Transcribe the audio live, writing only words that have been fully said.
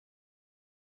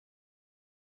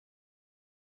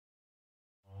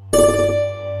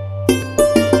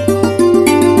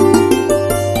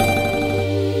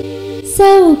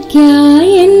சௌக்கிய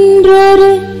என்றொரு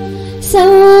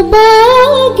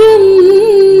சௌபாகியம்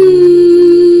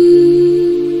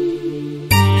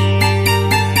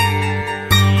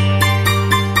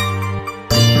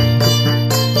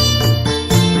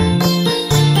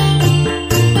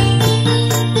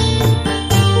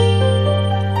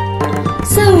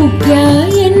சௌக்கிய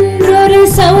என்றொரு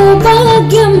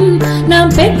சௌபாகியம்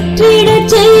நாம்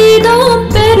பெற்றிடச் செய்தோம்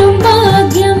பெரும்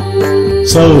பாக்கியம்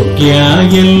சௌக்கியா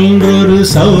என்றொரு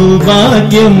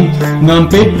சௌபாகியம் நாம்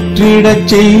பெற்றிடச்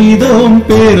செய்தோம்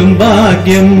பெரும்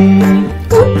பாக்கியம்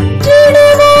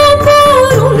உற்றிடுவோம்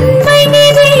ஓர் உண்மை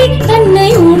நிதி தன்னை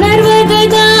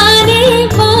உணர்வதுதானே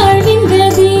வாழ்வின்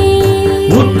கதி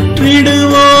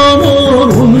உற்றிடுவோம்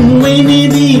ஓர் உண்மை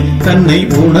நிதி தன்னை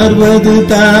உணர்வது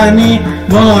தானே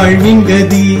வாழ்வின்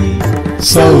கதி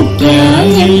சௌக்கியா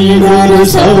என்றொரு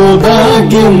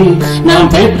சௌபாகியம் நாம்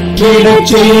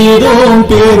பெற்றிடச் செய்தோம்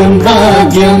பெரும்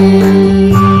பாக்கியம்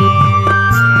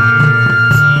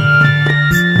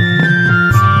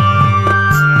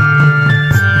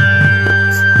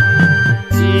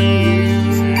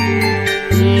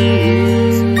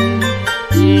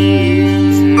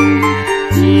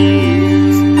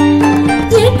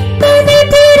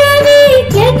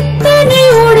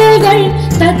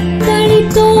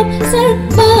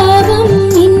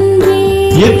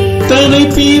எத்தனை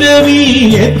பிறவி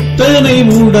எத்தனை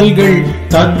உடல்கள்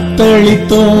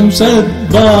தத்தளித்தோம்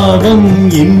சத்பாவம்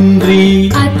இன்றி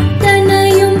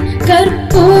அத்தனையும்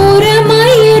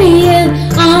கற்பூரமாய் எரிய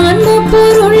ஆன்ம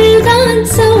பொருள்தான்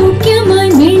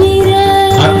சௌக்கியமாய் மிளிர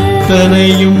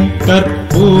அத்தனையும்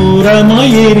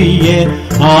கற்பூரமாய் எரிய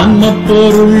ஆன்ம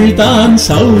பொருள்தான்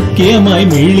சௌக்கியமாய்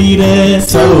மிளிர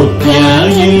சௌக்கிய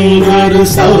என்றொரு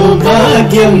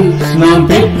சௌபாகியம் நாம்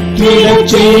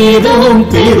பெற்றிடச் செய்தோம்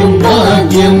பெரும்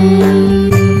பாக்கியம்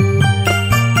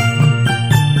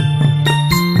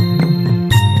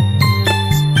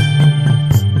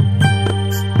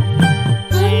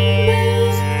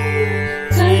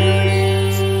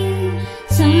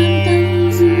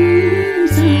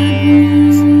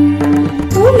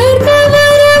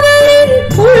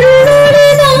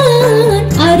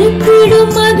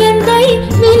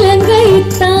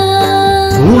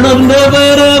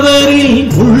உணர்ந்தவரவரில்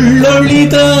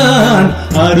உள்ளொளிதான்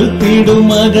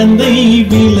அறுத்திடும் அகந்தை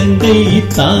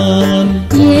விலங்கைத்தான்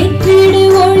ஏற்றிடு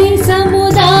ஒளி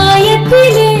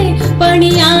சமுதாயத்திலே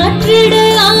பணியாற்றிடு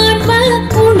ஆன்ம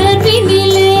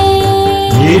உணர்வினிலே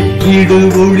ஏற்றிடு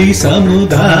ஒளி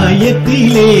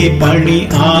சமுதாயத்திலே பணி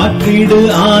ஆற்றிடு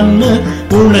ஆன்ம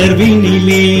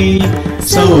உணர்வினிலே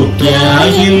சௌக்கியா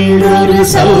என்றொரு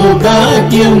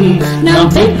சௌபாகியம் நாம்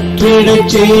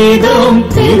பெற்றிடச் செய்தோம்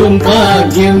பெரும்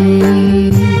பாக்கியம்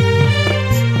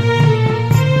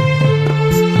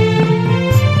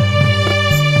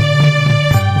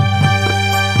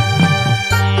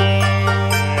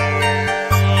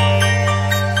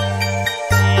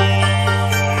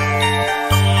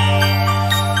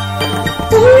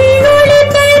உள்ளொளி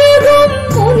பெருகும்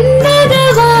உன்னத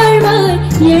வாழ்வாய்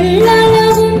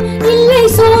எள்ளளவும் இல்லை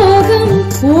சோகம்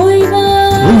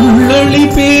ஓய்வாய் உள்ளொளி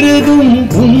பெருகும்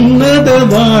உன்னத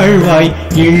வாழ்வாய்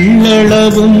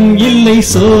எள்ளளவும் இல்லை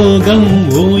சோகம்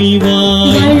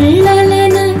ஓய்வாய்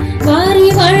வள்ளலென வாரி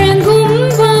வழங்கும்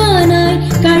வானாய்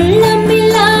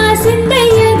கள்ளமில்லா சிந்தை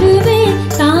அதுவே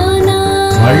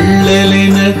தானாய்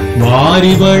வள்ளலென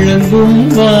வாரி வழங்கும்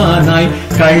வானாய்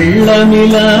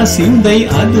கள்ளமிலா சிந்தை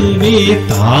அதுவே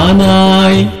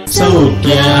தானாய்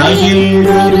சௌக்கியா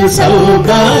என்றொரு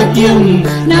சௌபாகியம்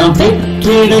நாம்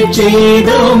பெற்றிடச்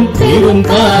செய்தோம் பெரும்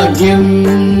பாக்கியம்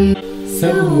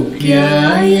சௌக்கியா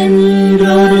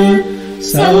என்றொரு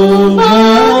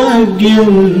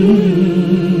சௌபாகியம்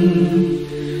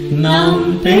நாம்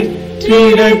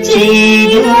பெற்றிடச்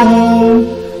செய்தோம்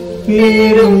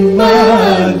பெரும்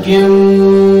பாக்கியம்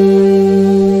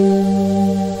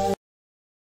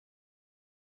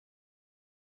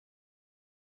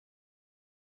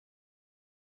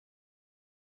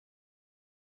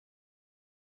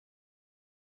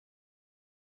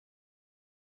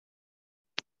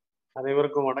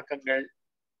அனைவருக்கும் வணக்கங்கள்.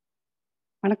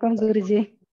 வணக்கம் குருஜி.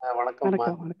 வணக்கம்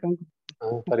வணக்கம்.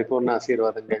 பரிபூர்ண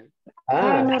ஆசீர்வாதங்கள்.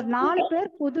 ஒரு 4 பேர்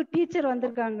புது டீச்சர்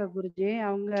வந்திருக்காங்க குருஜி.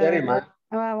 அவங்க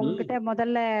உங்ககிட்ட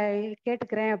முதல்ல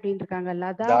கேட்டுக்கிறேன் அப்படின்னு இருக்காங்க.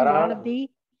 லதா, மாலதி,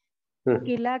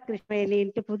 கீலா,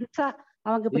 கிருஷ்ணவேணின்ட்டு புதுசா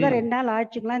அவங்க இப்பதான் 2 நாள்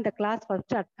ஆச்சுங்களா இந்த கிளாஸ்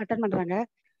ஃபர்ஸ்ட் அட்டெண்ட் பண்றாங்க.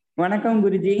 வணக்கம்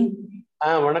குருஜி.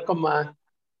 வணக்கம்மா.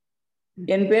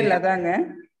 என் பேர் லதாங்க.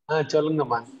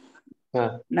 சொல்லுங்கம்மா.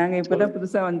 நாங்க இப்பதான்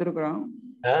புதுசா வந்திருக்கிறோம்.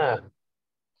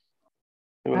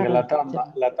 இவங்க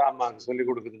லதா அம்மாக்கு சொல்லி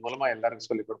கொடுக்கறது மூலமா எல்லாருக்கும்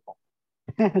சொல்லி கொடுப்போம்.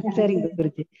 சரிங்க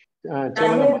குருஜி.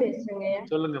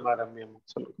 சொல்லுங்கம்மா ரம்யா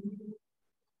சொல்லுங்க.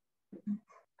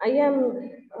 ஐயா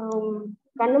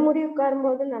கண்ணு மூடி உட்காரும்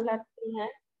போது நல்லா இருக்குங்க.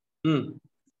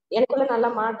 எனக்குள்ள நல்ல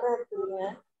மாற்றம் இருக்குங்க.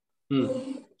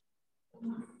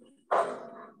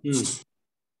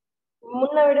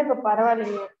 முன்ன விட இப்ப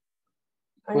பரவாயில்லைங்க.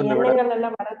 எண்ணங்கள்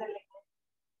எல்லாம் வரதில்லைங்க.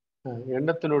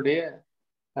 எண்ணத்தினுடைய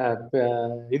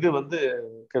இது வந்து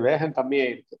வேகம்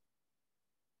கம்மியாயிருக்கு.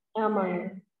 ஆமாங்க.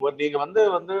 நீங்க வந்து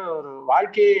ஒரு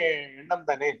வாழ்க்கையே எண்ணம்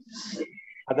தானே.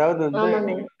 அதாவது வந்து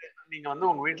நீங்க வந்து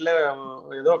உங்க வீட்டுல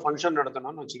ஏதோ ஃபங்க்ஷன்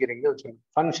நடத்தணும்னு வச்சுக்கிறீங்க.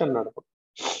 ஃபங்க்ஷன் நடக்கும்.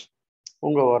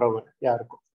 உங்க உறவு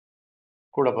யாருக்கும்,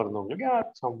 கூட பிறந்தவங்களுக்கு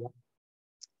யாருக்கும் சம்பளம்.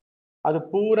 அது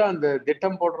பூரா அந்த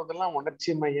திட்டம் போடுறதெல்லாம்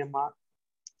உணர்ச்சி மையமா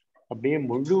அப்படியே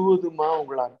முழுவதுமா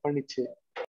உங்களை அர்ப்பணிச்சு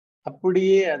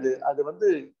அப்படியே அது வந்து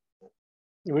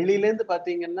வெளியில இருந்து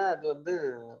பாத்தீங்கன்னா அது வந்து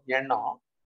எண்ணம்.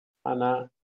 ஆனா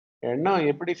எண்ணம்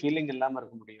எப்படி ஃபீலிங் இல்லாம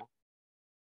இருக்க முடியும்?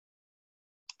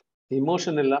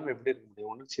 இமோஷன் இல்லாம எப்படி இருக்க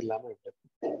முடியும்? உணர்ச்சி இல்லாம எப்படி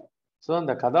இருக்கு? ஸோ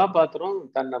அந்த கதாபாத்திரம்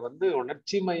தன்னை வந்து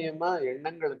உணர்ச்சி மையமா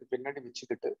எண்ணங்களுக்கு பின்னாடி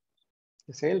வச்சுக்கிட்டு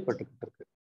செயல்பட்டுக்கிட்டு இருக்கு.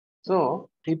 ஸோ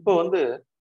இப்போ வந்து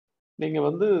நீங்க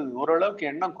வந்து ஓரளவுக்கு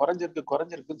எண்ணம்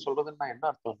குறைஞ்சிருக்குன்னு சொல்றதுன்னா என்ன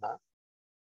அர்த்தம்னா,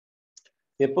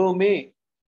 எப்பவுமே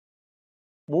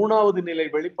 3வது நிலை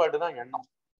வெளிப்பாடு தான் எண்ணம்.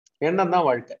 எண்ணம் தான்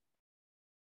வாழ்க்கை.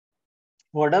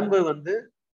 உடம்பு வந்து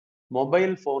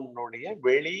மொபைல் போனுடைய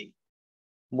வெளி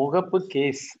முகப்பு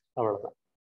கேஸ், அவ்வளவுதான்.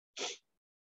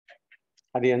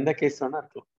 அது எந்த கேஸ் வேணா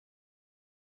இருக்கலாம்.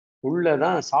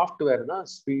 உள்ளதான் சாஃப்ட்வேர் தான்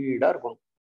ஸ்பீடா இருக்கணும்,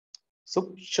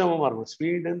 சூட்சமமா இருக்கும்.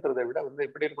 ஸ்பீடுன்றதை விட வந்து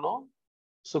எப்படி இருக்கணும்,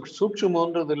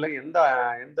 சூட்சமன்றது இல்லை.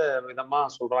 எந்த விதமா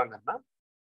சொல்றாங்கன்னா,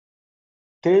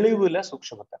 தெளிவுல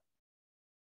சூட்சமத்தை,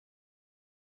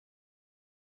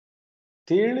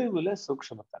 தெளிவுல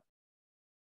சூட்சமத்தை.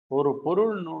 ஒரு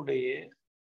பொருளினுடைய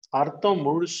அர்த்தம்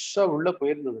முழுசா உள்ள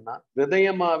போயிருந்ததுன்னா,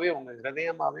 உங்க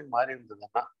ஹிருதயமாவே மாறி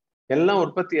இருந்ததுன்னா, எல்லாம்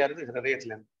உற்பத்தி ஆகுது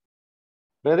ஹிருதயத்துல இருந்து.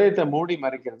 ஹிருதயத்தை மூடி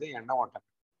மறைக்கிறது எண்ண ஓட்டம்,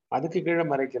 அதுக்கு கீழே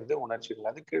மறைக்கிறது உணர்ச்சிகள்,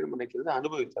 அதுக்கு கீழே மறைக்கிறது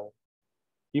அனுபவித்தவர்.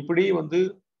 இப்படி வந்து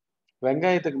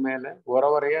வெங்காயத்துக்கு மேல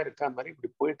உரவரையா இருக்க மாதிரி இப்படி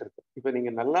போயிட்டு இருக்கு. இப்ப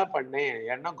நீங்க நல்லா பண்ணி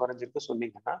எண்ணம் குறைஞ்சிருக்கு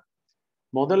சொன்னீங்கன்னா,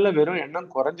 முதல்ல வெறும்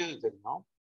எண்ணம் குறைஞ்சது தெரியும்.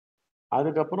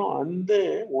 அதுக்கப்புறம் அந்த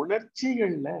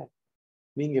உணர்ச்சிகள்ல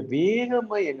நீங்க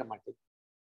வேகமா இயங்க மாட்டீங்க.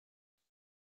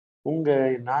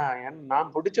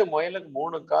 நான் பிடிச்ச முயலுக்கு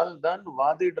 3 கால் தான்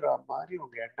வாதிடுற மாதிரி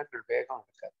உங்க எண்ணங்கள் வேகம்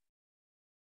இருக்காது.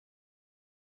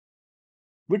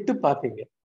 விட்டு பார்ப்பீங்க.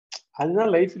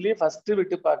 அதுதான் லைஃப்லயே ஃபர்ஸ்ட்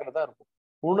விட்டு பார்க்கறதா இருக்கும்.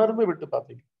 உணர்வு விட்டு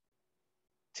பார்ப்பீங்க.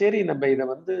 சரி, நம்ம இதை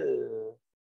வந்து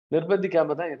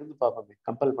நிர்பந்திக்காம தான் இருந்து பார்ப்போமே,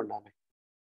 கம்பல் பண்ணாம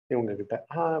இவங்க கிட்ட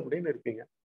அப்படின்னு இருப்பீங்க.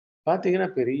 பாத்தீங்கன்னா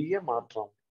பெரிய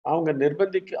மாற்றம். அவங்க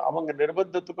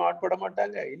நிர்பந்தத்துக்கும் ஆட்பட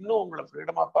மாட்டாங்க. இன்னும் உங்களை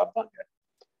ஃப்ரீடமா பார்ப்பாங்க.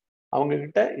 அவங்க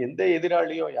கிட்ட எந்த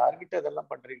எதிராளியோ யார்கிட்ட இதெல்லாம்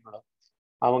பண்றீங்களோ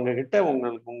அவங்க கிட்ட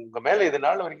உங்க மேல இது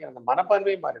நாள் வரைக்கும் அந்த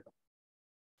மனப்பான்மையை மாறிடும்.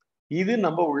 இது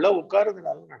நம்ம உள்ள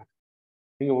உட்கார்றதுனால நடக்கும்.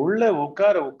 நீங்க உள்ள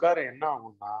உட்கார என்ன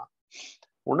ஆகும்னா,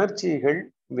 உணர்ச்சிகள்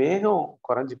வேகம்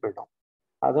குறைஞ்சு போயிடும்.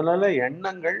 அதனால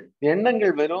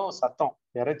எண்ணங்கள் வெறும் சத்தம்,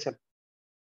 இறைச்சல்.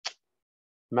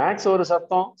 மேக்ஸ் ஒரு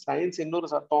சத்தம், சயின்ஸ் இன்னொரு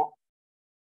சத்தம்,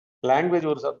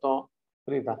 லாங்குவேஜ் ஒரு சத்தம்,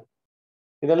 புரியுதா?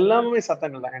 இதெல்லாமே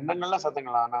சத்தங்கள் தான். எண்ணங்கள்லாம்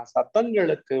சத்தங்கள். ஆனா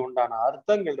சத்தங்களுக்கு உண்டான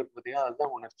அர்த்தங்கள் இருக்கு பார்த்தீங்கன்னா,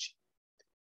 அதுதான் உணர்ச்சி.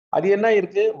 அது என்ன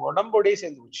இருக்கு, உடம்போடய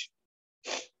சேர்ந்து போச்சு,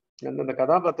 அந்த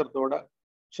கதாபாத்திரத்தோட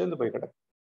சேர்ந்து போய் கிடக்கு.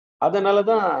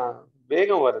 அதனாலதான்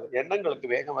வேகம் வருது, எண்ணங்களுக்கு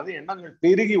வேகம் வருது. எண்ணங்கள்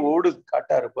பெருகி ஓடு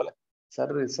காட்டாரு போல,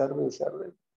 சர்ரு சர்ரு சர்ரு.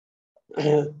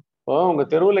 உங்க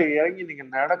தெருவுல இறங்கி நீங்க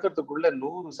நடக்கிறதுக்குள்ள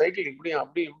 100 சைக்கிள் இப்படியும்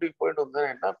அப்படி இப்படி போயிட்டு வந்தா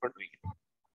என்ன பண்ணுவீங்க?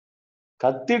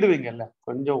 கத்திடுவீங்கல்ல,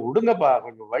 கொஞ்சம் விடுங்கப்பா,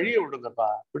 கொஞ்சம் வழியை விடுங்கப்பா,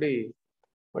 இப்படி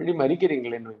வழி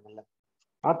மறிக்கிறீங்களேன்னு வைங்கல்ல.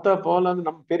 அத்த போல வந்து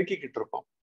நம்ம பெருக்கிக்கிட்டு இருக்கோம்.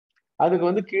 அதுக்கு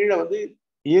வந்து கீழே வந்து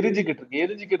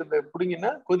எரிஞ்சுக்கிட்டு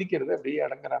பிடிங்கன்னா கொதிக்கிறது அப்படியே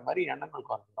அடங்குற மாதிரி எண்ணங்கள்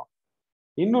குறைஞ்சிடும்.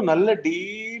 இன்னும் நல்ல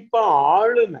டீப்பா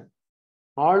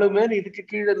ஆளுமைன்னு இதுக்கு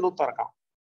கீழே இன்னும் திறக்கும்.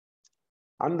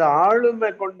 அந்த ஆளுமை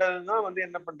கொண்டதுதான் வந்து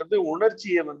என்ன பண்றது,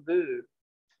 உணர்ச்சியை வந்து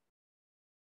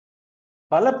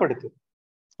பலப்படுத்து.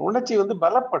 உணர்ச்சி வந்து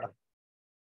பலப்படும்.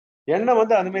 எண்ணெய்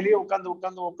வந்து அது மேலேயே உட்காந்து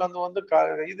வந்து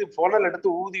இது புனல் எடுத்து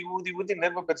ஊதி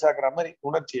நெருப்ப பெருசாக்குற மாதிரி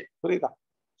உணர்ச்சியை, புரியுதா?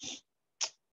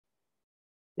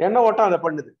 எண்ணெய் ஓட்டம் அதை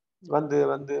பண்ணுது. வந்து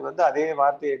வந்து வந்து அதே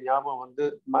வார்த்தையை ஞாபகம் வந்து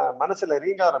மனசுல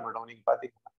ரீங்காரம் இடம். நீங்க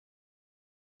பாத்தீங்கன்னா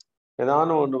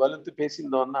ஏதானு ஒண்ணு வலுத்து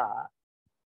பேசியிருந்தோம்னா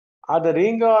அது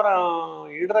ரீங்காரம்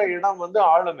இடுற இடம் வந்து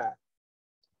ஆளுமை.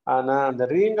 ஆனா அந்த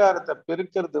ரீங்காரத்தை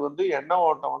பெருக்கிறது வந்து எண்ணெய்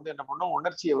ஓட்டம் வந்து என்ன பண்ணும்,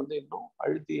 உணர்ச்சியை வந்து இன்னும்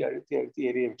அழுத்தி அழுத்தி அழுத்தி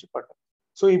எரிய வச்சு பட்டும்.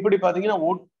 ஸோ இப்படி பாத்தீங்கன்னா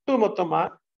ஒட்டு மொத்தமா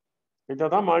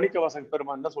இதான் மாணிக்கவாசக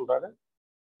பெருமான் என்ன சொல்றாரு,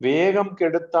 வேகம்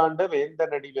கெடுத்தாண்ட வேந்த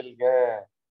நடி வெல்க.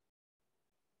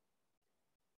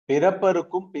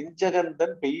 பிறப்பருக்கும்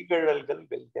பிஞ்சகந்தன் பெய்கழல்கள்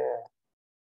வெல்க.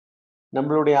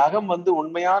 நம்மளுடைய அகம் வந்து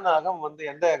உண்மையான அகம் வந்து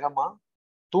எந்த அகமா?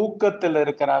 தூக்கத்துல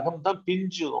இருக்கிற அகம் தான்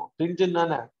பிஞ்சும்.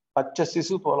 பிஞ்சுன்னு பச்சை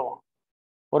சிசு போலவும்.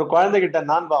 ஒரு குழந்தைகிட்ட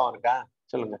நான் பாவம் இருக்கேன்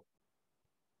சொல்லுங்க,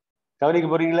 கவனிக்க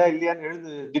போறீங்களா இல்லையான்னு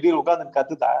எழுந்து திடீர்னு உட்காந்து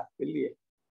கத்துதா? இல்லையே.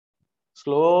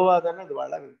 ஸ்லோவா தானே அது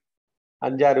வளருது.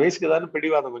 5-6 வயசுக்கு தானே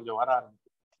பிடிவாதம் கொஞ்சம் வர ஆரம்பிச்சு.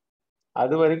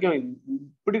 அது வரைக்கும்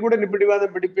இப்படி கூட நீ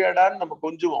பிடிவாதம் பிடிப்பியாடான்னு நம்ம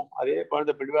கொஞ்சுவோம். அதே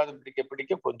குழந்தை பிடிவாதம் பிடிக்க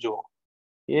பிடிக்க கொஞ்சுவோம்.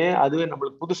 ஏன்? அதுவே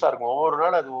நம்மளுக்கு புதுசா இருக்கும். ஒவ்வொரு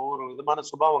நாள் அது ஒவ்வொரு விதமான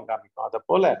சுபாவம் காமிக்கும். அதை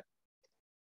போல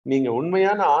நீங்க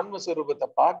உண்மையான ஆன்மஸ்வரூபத்தை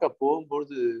பார்க்க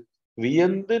போகும்போது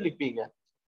வியந்து நிப்பீங்க.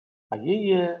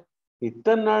 ஐய,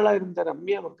 இத்தனை நாளா இருந்த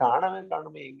ரம்யா காணவே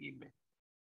காணுமே எங்கேயுமே.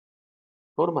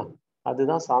 பொறுமை,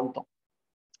 அதுதான் சாந்தம்,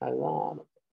 அதுதான்.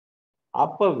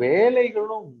 அப்ப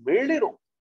வேலைகளும் வெளிரும்.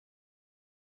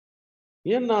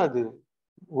 ஏன்னா அது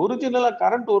ஒரிஜினலா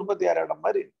கரண்ட் உற்பத்தி ஆகிற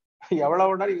மாதிரி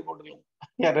எவ்வளவு நேரம் இது போட்டுக்கலாம்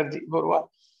எனர்ஜி. ஒரு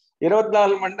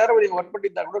 24 மணி நேரம் ஒர்க்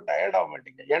பண்ணிட்டா கூட டயர்ட் ஆக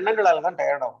மாட்டீங்க. எண்ணங்களால தான்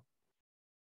டயர்ட் ஆகும்.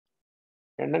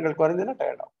 எண்ணங்கள் குறைஞ்சுன்னா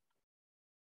டயர்ட் ஆகும்.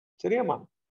 சரியாம்மா?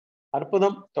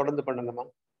 அற்புதம். தொடர்ந்து பண்ணுங்கம்மா.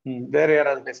 வேற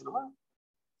யாராவது பேசணுமா?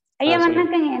 ஐயா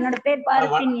வணக்கங்க. என்னோட பேர்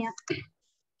பார்த்தினியா.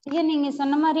 ஐயா நீங்க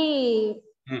சொன்ன மாதிரி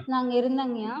நாங்க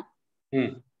இருந்தோங்கய்யா.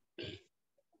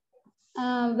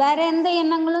 வேற எந்த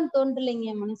எண்ணங்களும்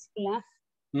தோன்றலைங்க மனசுக்குள்ள.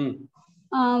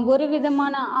 ஒரு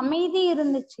விதமான அமைதி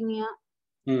இருந்துச்சுங்கய்யா.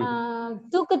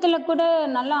 தூக்கத்துல கூட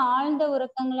நல்லா ஆழ்ந்த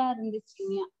உறக்கங்களா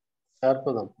இருந்துச்சுங்கய்யா.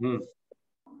 அற்புதம்.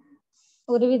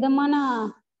 ஒரு விதமான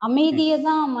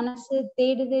அமைதியதான் மனசு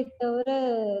தேடுதே தவிர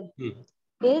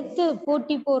எடுத்து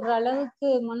போட்டி போடுற அளவுக்கு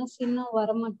மனசு இன்னும்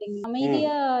வரமாட்டேங்குது.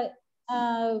 அமைதியா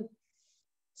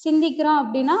சிந்திக்கிறோம்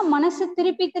அப்படின்னா மனசு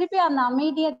திருப்பி திருப்பி அந்த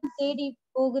அமைதியை தேடி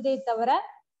போகுதே தவிர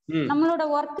நம்மளோட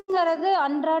ஒர்க்குங்கிறது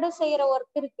அன்றாட செய்யற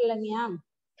ஒர்க் இருக்கு இல்லைங்கயா.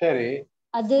 சரி.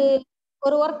 அது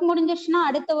ஒரு ஒர்க் முடிஞ்சிருச்சுன்னா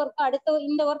அடுத்த ஒர்க்,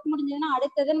 இந்த ஒர்க் முடிஞ்சதுன்னா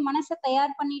அடுத்ததுன்னு மனசை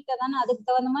தயார் பண்ணிட்டா தானே அதுக்கு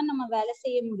தகுந்த மாதிரி நம்ம வேலை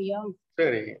செய்ய முடியும்.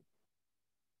 சரி.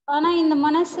 ஆனா இந்த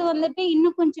மனசு வந்துட்டு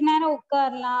இன்னும் கொஞ்ச நேரம்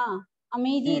உட்காரலாம்,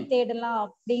 அமைதியை தேடலாம்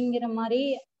அப்படிங்கிற மாதிரி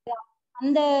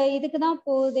அந்த இதுக்குதான்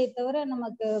போகுதே தவிர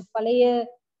நமக்கு பழைய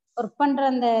ஒர்க் பண்ற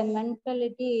அந்த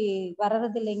மென்டாலிட்டி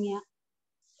வர்றது இல்லைங்க.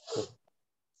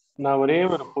 நான் ஒரே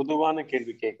ஒரு பொதுவான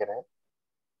கேள்வி கேட்கிறேன்.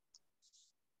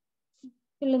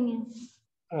 சொல்லுங்க.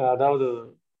 அதாவது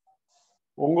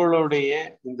உங்களுடைய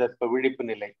இந்த விழிப்பு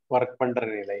நிலை, ஒர்க் பண்ற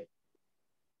நிலை,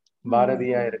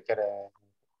 பாரதியா இருக்கிற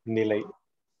நிலை,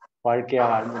 வாழ்க்கையா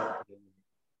ஆழ்ந்த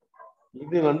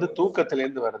இது வந்து தூக்கத்துல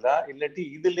இருந்து வருதா இல்லாட்டி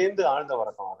இதுல இருந்து ஆழ்ந்த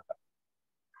உறக்கம் வருதா?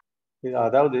 இது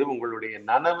அதாவது உங்களுடைய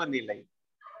நனவு நிலை,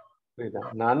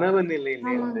 நனவு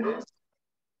நிலையிலிருந்து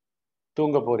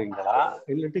தூங்க போறீங்களா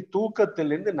இல்லாட்டி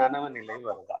தூக்கத்திலிருந்து நனவு நிலை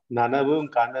வருதா? நனவும்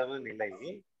கனவு நிலை,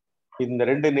 இந்த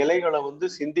 2 நிலைகளை வந்து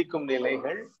சிந்திக்கும்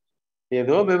நிலைகள்,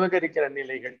 ஏதோ விவகரிக்கிற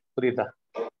நிலைகள். புரியுதா?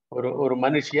 ஒரு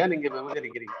மனுஷியா நீங்க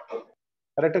விவகரிக்கிறீங்க,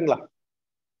 கரெக்டுங்களா?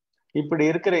 இப்படி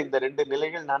இருக்கிற இந்த 2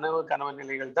 நிலைகள் நனவு கனவு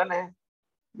நிலைகள் தானே.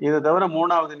 இதை தவிர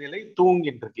 3வது நிலை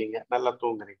தூங்கிட்டு இருக்கீங்க, நல்லா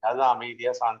தூங்குறீங்க, அதுதான்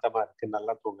அமைதியா சாந்தமா இருக்கு,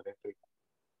 நல்லா தூங்குறீங்க.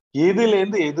 எதுல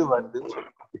இருந்து எது வருதுன்னு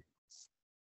சொல்லுங்க.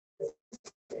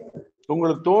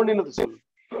 உங்களுக்கு தோணினது சொல்லு.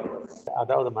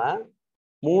 அதாவதுமா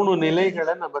 3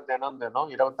 நிலைகளை நம்ம தினம்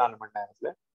 24 மணி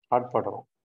நேரத்துல ஆட்படுறோம்.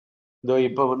 இதோ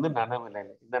இப்ப வந்து நனவு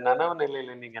நிலை. இந்த நனவு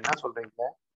நிலையில நீங்க என்ன சொல்றீங்க?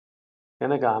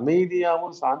 எனக்கு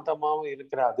அமைதியாவும் சாந்தமாவும்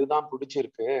இருக்கிற அதுதான்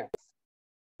பிடிச்சிருக்கு.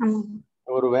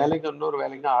 ஒரு வேலைக்கு இன்னொரு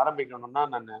வேலைக்கு ஆரம்பிக்கணும்னா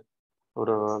நான்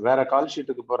ஒரு வேற கால்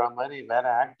ஷீட்டுக்கு போற மாதிரி, வேற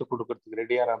ஆக்ட் கொடுக்கறதுக்கு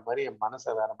ரெடி ஆகிற மாதிரி என்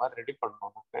மனசை வேற மாதிரி ரெடி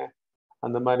பண்ணணும். நான்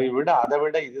அந்த மாதிரி விட அதை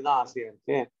விட இதுதான் ஆசையா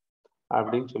இருக்கு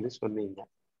அப்படின்னு சொன்னீங்க.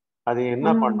 அது என்ன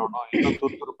பண்ணணும்? இன்னும்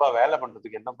துருதுருப்பா வேலை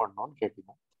பண்றதுக்கு என்ன பண்ணணும்னு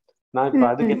கேட்டீங்க. நான் இப்ப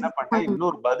அதுக்கு என்ன பண்ணேன்,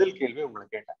 இன்னொரு பதில் கேள்வி உங்களை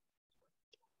கேட்டேன்.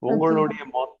 உங்களுடைய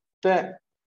மொத்த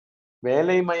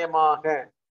வேலைமயமாக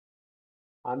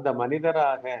அந்த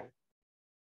மனிதராக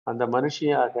அந்த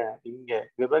மனுஷியாக இங்க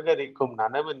விவகரிக்கும்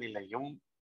நனவு நிலையும்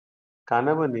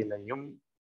கனவு நிலையும்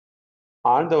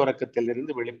ஆழ்ந்த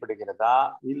உறக்கத்திலிருந்து வெளிப்படுகிறதா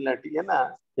இல்லாட்டி? ஏன்னா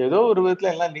ஏதோ ஒரு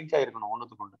விதத்துல எல்லாம் லிங்க் ஆயிருக்கணும்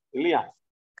ஒண்ணுத்துக்கு ஒண்ணு, இல்லையா?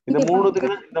 இந்த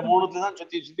மூணுத்துக்கு தான்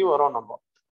சுத்தி சுத்தி வரோம் நம்ம.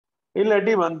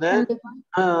 இல்லாட்டி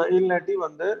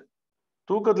வந்து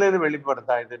தூக்கத்துல இருந்து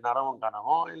வெளிப்படுதா இது நனவும்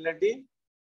கனவும், இல்லாட்டி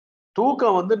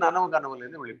தூக்கம் வந்து நனவு கனவுல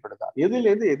இருந்து வெளிப்படுதா? எதுல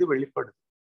இருந்து எது வெளிப்படுது,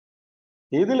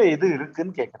 எதுல எது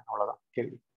இருக்குன்னு கேட்கிறேன். அவ்வளவுதான்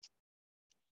கேள்வி.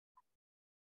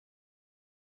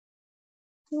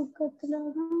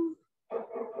 தூக்கத்துலதான்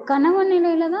கனவு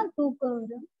நிலையில தான் தூக்கம்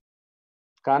வரும்.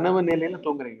 கனவு நிலையில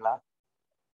தூங்குறீங்களா?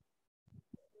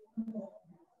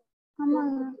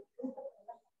 ஆமாங்க.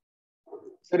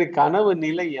 சரி, கனவு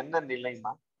நிலை என்ன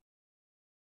நிலைமா?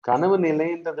 கனவு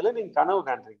நிலைன்றதுல நீங்க கனவு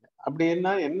காண்றீங்க. அப்படி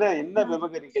என்ன என்ன என்ன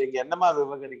விவகரிக்கிறீங்க? என்னமா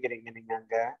விவகரிக்கிறீங்க நீங்க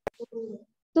அங்க?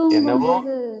 என்னவோ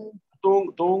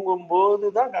தூங்கும்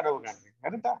போதுதான் கனவு காண்றீங்க.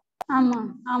 கரெக்டா? ஆமா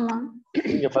ஆமா.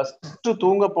 நீங்க ஃபர்ஸ்ட்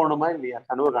தூங்க போகணுமா இல்லையா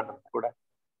கனவு காண்றது கூட?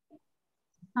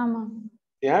 ஆமா.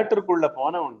 தியேட்டருக்குள்ள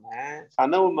போன உடனே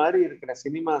கனவு மாதிரி இருக்கிற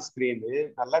சினிமா ஸ்கிரீனு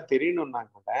நல்லா தெரியணும்னா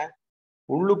கூட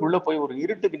உள்ளுக்குள்ள போய் ஒரு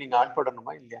இருட்டுக்கு நீங்க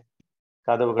ஆட்படணுமா இல்லையா?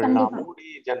 கதவுகள்லாம் மூடி,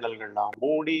 ஜன்னல்கள்லாம்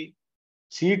மூடி,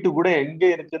 சீட்டு கூட எங்க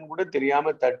இருக்குன்னு கூட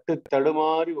தெரியாம தட்டு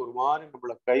தடுமாறி ஒரு மாதிரி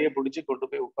நம்மள கையை பிடிச்சி கொண்டு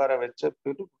போய் உட்கார வச்ச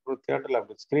தியேட்டர்ல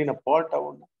அப்படி ஸ்கிரீனை போட்ட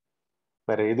உடனே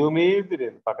வேற எதுவுமே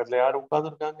தெரியாது. பக்கத்துல யாரும்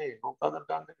உட்கார்ந்துருக்காங்க, எங்க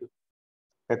உட்கார்ந்துருக்காங்க,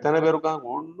 எத்தனை பேர்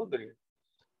உட்காந்து ஒன்றும் தெரியாது.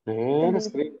 நேர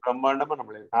ஸ்கிரீன் பிரம்மாண்டமா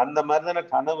நம்மள அந்த மாதிரி தானே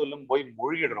கனவுலும் போய்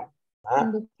மூழ்கிடுறோம்.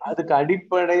 அதுக்கு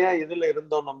அடிப்படையா எதுல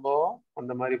இருந்தோம் நம்ம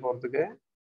அந்த மாதிரி போறதுக்கு?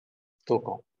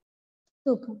 தூக்கம்.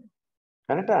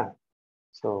 கரெக்டா?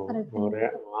 சோ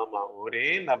ஒரே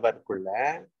நபருக்குள்ள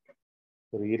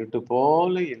ஒரு இருட்டு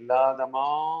போல இல்லாத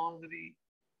மாதிரி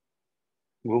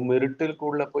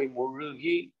இருட்டுக்குள்ள போய்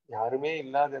முழுகி யாருமே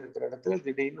இல்லாத இருக்கிற இடத்துல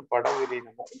திடீர்னு படம்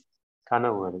விரின மாதிரி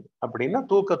கனவு வருது அப்படின்னா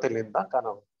தூக்கத்துல இருந்தா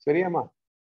கனவு. சரியாமா?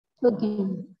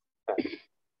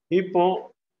 இப்போ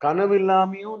கனவு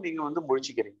இல்லாமையும் நீங்க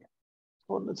முழிச்சுக்கிறீங்க.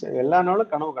 எல்லா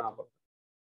நாளும் கனவு கனவு.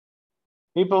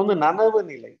 இப்ப நனவு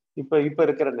நிலை இப்ப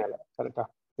இருக்கிற நிலை. கரெக்டா?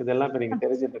 இதெல்லாம் இப்ப நீங்க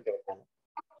தெரிஞ்சுட்டு இருக்கிற நிலை.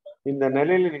 இந்த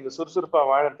நிலையில நீங்க சுறுசுறுப்பா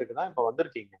வாழறதுக்கு தான் இப்ப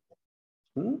வந்திருக்கீங்க.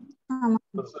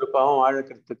 சுறுசுறுப்பாவும்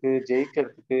வாழறதுக்கு,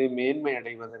 ஜெயிக்கிறதுக்கு, மேன்மை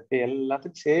அடைவதற்கு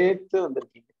எல்லாத்துக்கும் சேர்த்து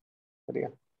வந்திருக்கீங்க. சரியா?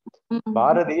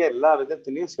 பாரதிய எல்லா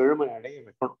விதத்திலையும் செழுமை அடைய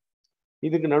வைக்கணும்.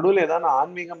 இதுக்கு நடுவுல ஏதாவது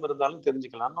ஆன்மீகம் இருந்தாலும்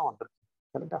தெரிஞ்சுக்கலாம்னு வந்திருக்கு.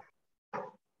 கரெக்டா?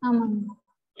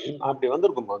 அப்படி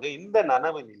வந்திருக்கும் போது இந்த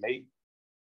நனவு நிலை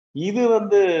இது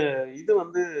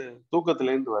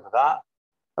தூக்கத்துல இருந்து வருதா?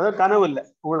 அதாவது கனவு இல்லை.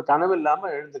 உங்களுக்கு கனவு இல்லாம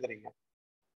எழுந்துக்கிறீங்க.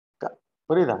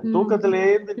 புரியுதா? தூக்கத்துல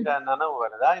இருந்து நனவு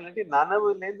வருதா இல்லாட்டி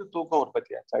நனவுல இருந்து தூக்கம்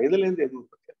உற்பத்தி ஆச்சா? இதுல இருந்து எது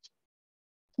உற்பத்தி ஆச்சு?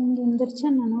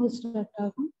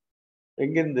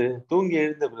 எங்க இருந்து? தூங்கி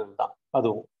எழுந்த பிறகுதான்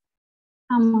அதுவும்.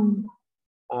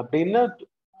 அப்படின்னா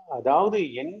அதாவது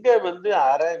எங்க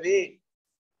அறவே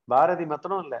பாரதி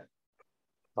மாத்திரம் இல்ல,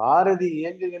 பாரதி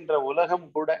இயங்குகின்ற உலகம்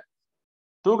கூட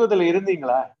தூக்கத்துல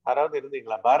இருந்தீங்களா? யாராவது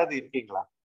இருந்தீங்களா? பாரதி இருக்கீங்களா?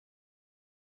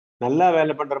 நல்லா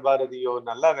வேலை பண்ற பாரதியோ,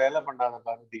 நல்லா வேலை பண்ணாத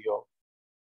பாரதியோ,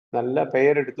 நல்ல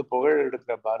பெயர் எடுத்து புகழ்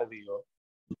எடுக்கிற பாரதியோ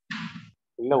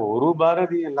இல்ல ஒரு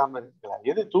பாரதியும் இல்லாம இருக்கீங்களா?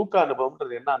 எது தூக்க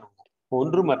அனுபவம்ன்றது என்ன அனுபவம்?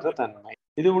 ஒன்றுமற்ற தன்மை.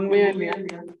 இது உண்மையா இல்லையா?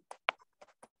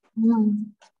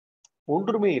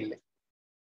 ஒன்றுமே இல்லை.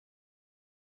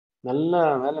 நல்லா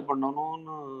வேலை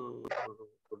பண்ணணும்னு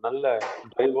நல்ல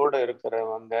டிரைவோட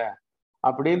இருக்கிறவங்க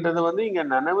அப்படின்றது இங்க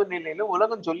நனவு நிலையில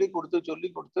உலகம் சொல்லி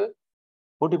கொடுத்து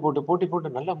போட்டி போட்டு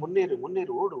நல்லா முன்னேறு ஓடு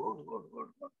ஓடு ஓடு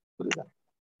ஓடு. புரியுதா?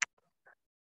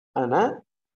 ஆனா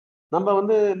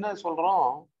நம்ம என்ன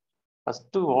சொல்றோம்?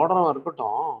 ஃபர்ஸ்ட் ஓடுறவன்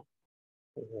இருக்கட்டும்,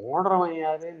 ஓடுறவன்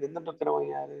யாரு, நின்றுட்டு இருக்கிறவன்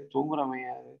யாரு, தூங்குறவன்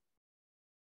யாரு,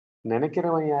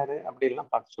 நினைக்கிறவன் யாரு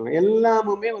அப்படின்லாம் பார்க்க சொல்றோம்.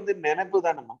 எல்லாமுமே நினைப்பு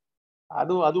தானம்மா.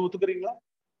 அது ஒத்துக்கிறீங்களா?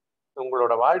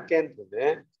 உங்களோட வாழ்க்கைன்றது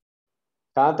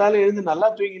காத்தால எழுந்து நல்லா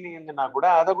தூங்கினீங்கன்னா கூட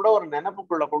அதை கூட ஒரு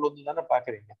நினைப்புக்குள்ள கொண்டு வந்து தானே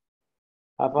பாக்குறீங்க.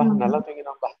 அப்பா நல்லா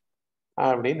தூங்கினோம்பா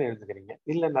அப்படின்னு எழுதுக்கிறீங்க.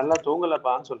 இல்ல நல்லா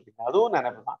தூங்கலப்பான்னு சொல்றீங்க, அதுவும்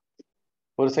நினைப்பு தான்.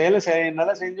 ஒரு செயலை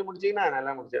நல்லா செஞ்சு முடிச்சீங்கன்னா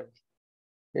நல்லா முடிச்சேன்,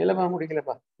 இல்லப்பா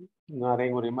முடிக்கலப்பா,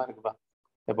 அரைங்குறையமா இருக்குப்பா,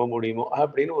 எப்ப முடியுமோ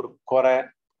அப்படின்னு ஒரு குறை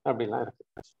அப்படிலாம் இருக்கு.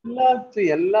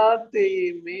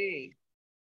 எல்லாத்தையுமே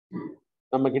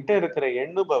நம்ம கிட்ட இருக்கிற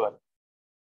எண்ணுபவர்,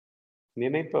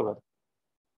 நினைப்பவர்,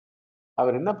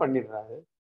 அவர் என்ன பண்ணிடுறாரு?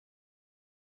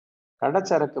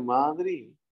 கடைச்சரக்கு மாதிரி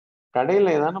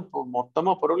கடையில ஏதாவது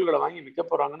மொத்தமா பொருள்களை வாங்கி விற்க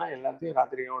போறாங்கன்னா எல்லாத்தையும்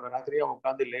ராத்திரியா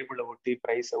உட்காந்து லேபிளை ஒட்டி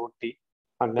பிரைஸை ஒட்டி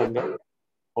அங்கங்க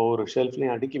ஒவ்வொரு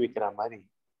ஷெல்ஃப்லையும் அடுக்கி வைக்கிற மாதிரி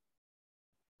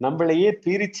நம்மளையே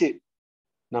பிரிச்சு,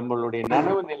 நம்மளுடைய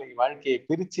நனவு நிலை வாழ்க்கையை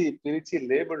பிரிச்சு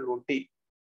லேபிள் ஒட்டி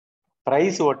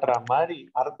பிரைஸ் ஒட்டுற மாதிரி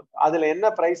அர்த்தம். அதுல என்ன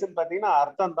பிரைஸ்ன்னு பாத்தீங்கன்னா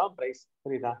அர்த்தம் தான் பிரைஸ்.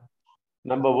 புரியுதா?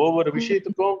 நம்ம ஒவ்வொரு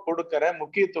விஷயத்துக்கும் கொடுக்கிற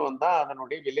முக்கியத்துவம் தான்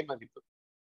அதனுடைய விலை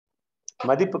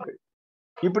மதிப்புகள்.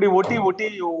 இப்படி ஒட்டி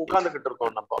உட்கார்ந்துகிட்டு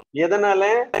இருக்கோம் நம்ம. எதனால?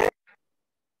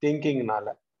 திங்கிங்னால.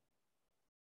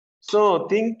 சோ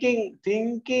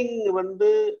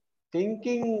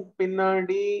திங்கிங்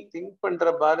பின்னாடி திங்க்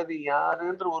பண்ற பாரதி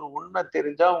யாருன்ற ஒரு உண்மை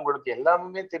தெரிஞ்சா உங்களுக்கு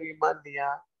எல்லாமே தெரியுமா இல்லையா?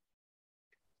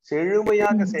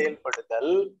 செழுமையாக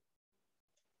செயல்படுதல்.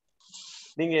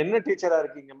 நீங்க என்ன டீச்சரா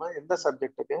இருக்கீங்கம்மா? எந்த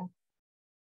சப்ஜெக்டுக்கு?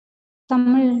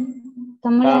 தமிழ்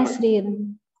ஆசிரியர்.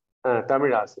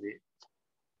 தமிழ் ஆசிரியர்.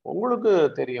 உங்களுக்கு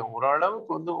தெரியும்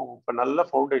ஓரளவுக்கு இப்ப நல்ல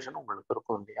ஃபவுண்டேஷன் உங்களுக்கு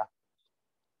இருக்கும் இல்லையா?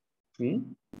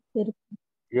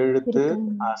 எழுத்து,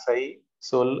 அசை,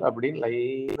 சொல் அப்படின்னு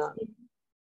லைனா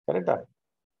கரெக்டா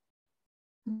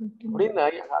அப்படின்னு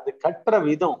அது கட்டுற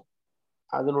விதம்,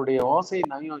 அதனுடைய ஓசை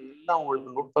நயம் எல்லாம்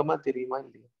உங்களுக்கு நுட்பமா தெரியுமா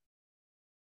இல்லையா?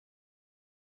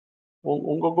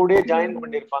 உங்க கூட ஜாயின்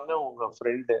பண்ணிருப்பாங்க உங்க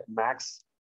ஃப்ரெண்டு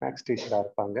மேக்ஸ் டீச்சரா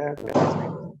இருப்பாங்க.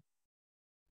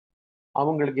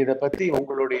 அவங்களுக்கு இத பத்தி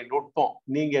உங்களுடைய நுட்பம்,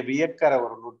 நீங்க வியக்கிற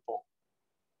ஒரு நுட்பம்,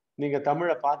 நீங்க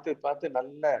தமிழை பார்த்து பார்த்து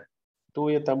நல்ல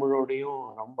தூய தமிழோடையும்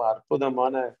ரொம்ப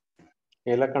அற்புதமான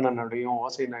இலக்கணனோடையும்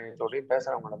ஓசை நயத்தோடையும்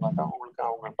பேசுறவங்கள பார்த்தா உங்களுக்கு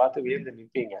அவங்க பார்த்து வியந்து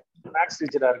நிற்பீங்க. மேக்ஸ்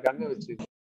டீச்சரா இருக்காங்க வச்சு,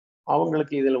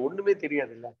 அவங்களுக்கு இதுல ஒண்ணுமே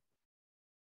தெரியாது இல்ல.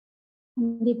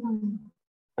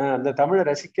 அந்த தமிழை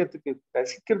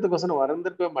ரசிக்கிறதுக்கோசரம்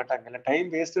வந்துருக்கவே மாட்டாங்க, இல்ல டைம்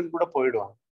வேஸ்ட்னு கூட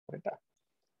போயிடுவாங்க. கரெக்டா?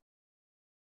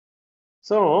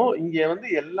 சோ இங்க வந்து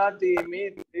எல்லாத்தையுமே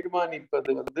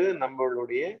தீர்மானிப்பது வந்து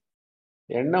நம்மளுடைய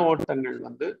எண்ண ஓட்டங்கள்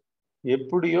வந்து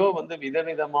எப்படியோ வந்து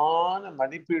விதவிதமான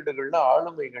மதிப்பீடுகள்ல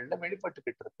ஆளுமைகள்ல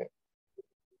வெளிப்பட்டுக்கிட்டு இருக்கு.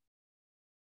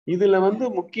 இதுல வந்து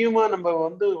முக்கியமா நம்ம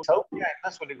வந்து சௌக்கியா என்ன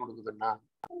சொல்லி கொடுக்குதுன்னா,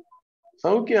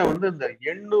 சௌக்கியா வந்து இந்த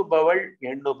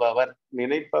எண்ணுபவர்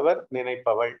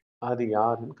நினைப்பவள் அது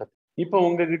யாருன்னு கத்து. இப்ப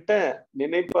உங்ககிட்ட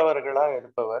நினைப்பவர்களா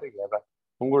இருப்பவர் எவர்?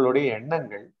 உங்களுடைய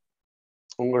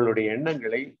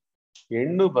எண்ணங்களை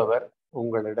எண்ணுபவர்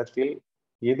உங்களிடத்தில்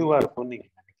எதுவா இருக்கும்னு நீங்க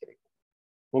நினைக்கிறீங்க?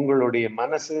 உங்களுடைய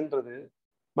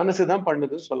மனசுதான்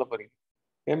பண்ணுதுன்னு சொல்ல போறீங்க.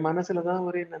 என் மனசுலதான்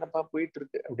ஒரே நினைப்பா போயிட்டு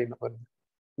இருக்கு அப்படின்னு பாருங்க.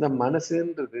 இந்த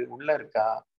மனசுன்றது உள்ள இருக்கா,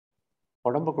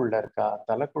 உடம்புக்குள்ள இருக்கா,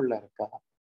 தலைக்குள்ள இருக்கா,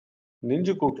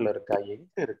 நெஞ்சு கூட்டுல இருக்கா,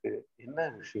 எங்க இருக்கு, என்ன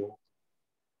விஷயம்?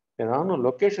 ஏதாவது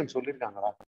லொகேஷன்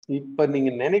சொல்லியிருக்காங்களா? இப்ப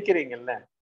நீங்க நினைக்கிறீங்கல்ல,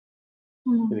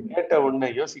 இது கேட்ட உடனே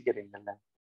யோசிக்கிறீங்கல்ல,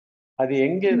 அது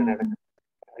எங்க நடக்குது?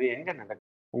 அது எங்க நடக்குது?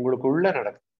 உங்களுக்குள்ள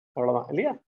நடக்குது. அவ்வளவுதான்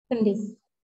இல்லையா?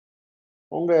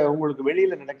 உங்களுக்கு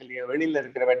வெளியில நடக்கலையா? வெளியில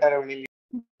இருக்கிற வெட்டார வெளியில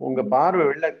உங்க பார்வை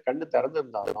வெளில கண்ணு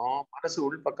திறந்திருந்தாலும் மனசு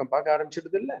உள் பக்கம் பார்க்க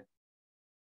ஆரம்பிச்சிடுது இல்ல?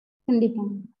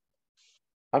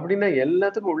 அப்படின்னா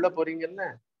எல்லாத்துக்கும் உள்ள போறீங்கல்ல.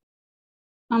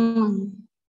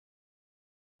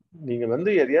 நீங்க வந்து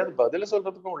எதையாவது பதில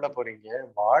சொல்றதுக்கும் உள்ள போறீங்க,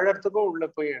 வாழறதுக்கும் உள்ள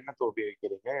போய் எண்ணத்தை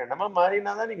உபயோகிக்கிறீங்க. எண்ணமா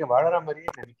மாறினாதான் நீங்க வாழற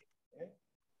மாதிரியே நினைக்கிறீங்க.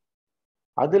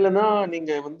 அதுலதான்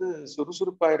நீங்க வந்து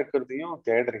சுறுசுறுப்பா இருக்கிறதையும்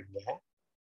தேடுறீங்க,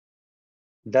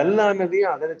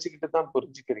 டல்லானதையும் அதை வச்சுக்கிட்டு தான்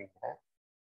புரிஞ்சுக்கிறீங்க.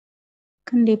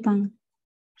 கண்டிப்பாங்க.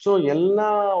 சோ எல்லா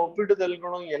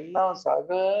ஒப்பிடுதல்களும் எல்லா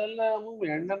சகலமும்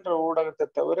எண்ணன்ற ஊடகத்தை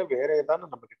தவிர வேற ஏதாவது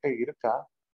நம்ம கிட்ட இருக்கா?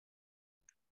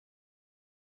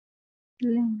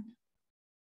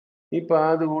 இப்ப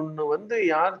அது ஒண்ணு வந்து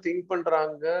யார் திங்க்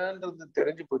பண்றாங்கன்றது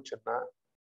தெரிஞ்சு போச்சுன்னா,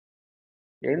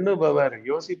 எண்ணுபவர்,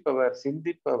 யோசிப்பவர்,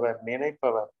 சிந்திப்பவர்,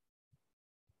 நினைப்பவர்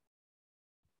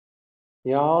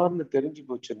யாருன்னு தெரிஞ்சு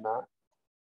போச்சுன்னா,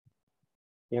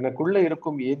 எனக்குள்ள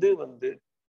இருக்கும் எது வந்து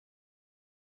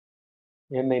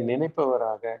என்னை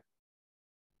நினைப்பவராக,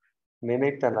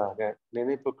 நினைத்தலாக,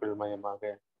 நினைப்புக்குள் மயமாக,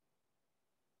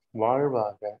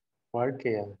 வாழ்வாக,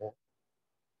 வாழ்க்கையாக,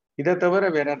 இதை தவிர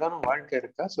வேற ஏதாவது வாழ்க்கை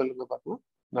இருக்கா சொல்லுங்க பார்க்கலாம்.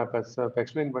 நான் இப்ப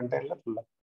எக்ஸ்பிளைன் பண்ணிட்டேன் இல்ல ஃபுல்லா.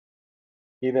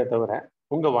 இதை தவிர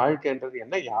உங்க வாழ்க்கைன்றது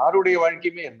என்ன? யாருடைய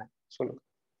வாழ்க்கையுமே என்ன சொல்லுங்க.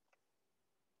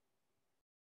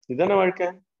 இதுதானே வாழ்க்கை.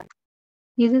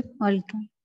 இது வாழ்க்கை.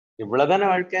 இவ்வளவுதானே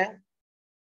வாழ்க்கை.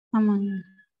 ஆமாங்க.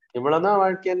 இவ்வளவுதான்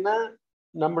வாழ்க்கைன்னா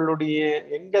நம்மளுடைய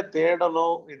எங்க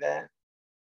தேடணும், இத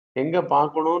எங்க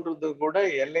பார்க்கணும்ன்றது கூட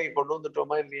எல்லையை கொண்டு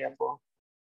வந்துட்டோமா இல்லையா? அப்போ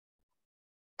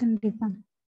கண்டிப்பா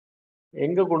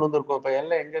எங்க கொண்டு வந்திருக்கோம்? இப்ப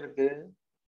எல்லை எங்க இருக்கு?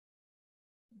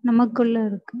 நமக்குள்ள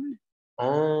இருக்கு.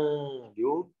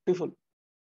 பியூட்டிஃபுல்.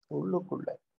 உள்ளுக்குள்ள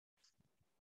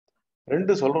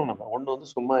ரெண்டு சொல்றோம் நம்ம. ஒண்ணு வந்து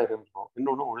சும்மா இருந்தோம்,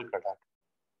 இன்னொன்னு உள்கடை.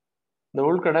 இந்த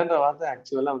உள்கடைன்ற வார்த்தை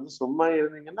ஆக்சுவலா வந்து சும்மா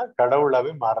இருந்தீங்கன்னா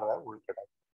கடவுளாவே மாறுற உள்கடை.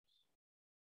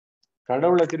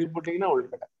 கடவுளை திருப்பி போட்டீங்கன்னா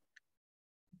உள்கடை.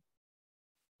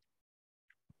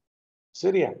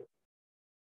 சரியா?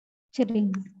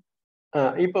 சரிங்க.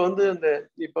 இப்ப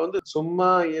வந்து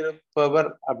சும்மா இருப்பவர்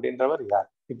அப்படின்றவர் யார்?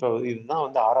 இப்ப இதுதான்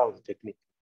வந்து 6வது டெக்னிக்.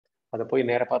 அதை போய்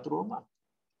நேர பார்த்துருவோமா?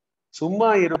 சும்மா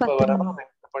இருப்பவரை நான்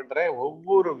என்ன பண்றேன்,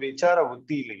 ஒவ்வொரு விசார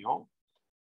உத்தியிலையும்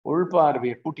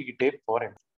உள்பார்வையை கூட்டிக்கிட்டே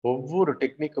போறேன். ஒவ்வொரு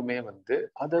டெக்னிக்குமே வந்து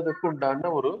அதுக்கு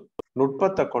உண்டான ஒரு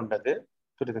நுட்பத்தை கொண்டது.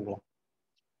 புரியுதுங்களா?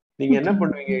 நீங்க என்ன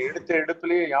பண்ணுவீங்க,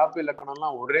 எடுப்புலயே யாப்பு இலக்கணம்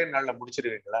எல்லாம் ஒரே நாள்ல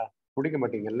முடிச்சிருவீங்களா? முடிக்க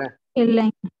மாட்டீங்கல்ல.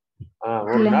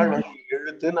 ஒரு நாள் வந்து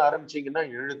எழுத்துன்னு ஆரம்பிச்சீங்கன்னா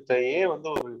எழுத்தையே வந்து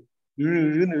ஒரு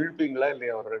இழுன்னு இழுப்பீங்களா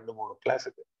இல்லையா? ஒரு 2-3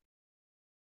 கிளாஸுக்கு.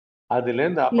 அதுல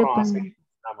இருந்து அப்புறம் ஆசை,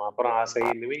 அப்புறம் ஆசை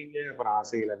இல்லைவீங்க, அப்புறம்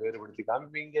ஆசையில வேறுபடுத்தி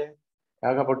காமிப்பீங்க.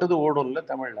 ஏகப்பட்டது ஓடும்ல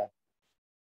தமிழ்ல.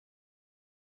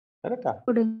 கரெக்டா?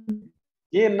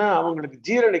 ஏன்னா அவங்களுக்கு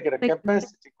ஜீரணிக்கிற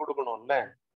கெப்பாசிட்டி கொடுக்கணும்ல.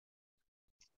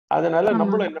 அதனால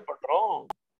நம்மளும் என்ன பண்றோம்,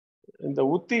 இந்த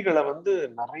உத்திகளை வந்து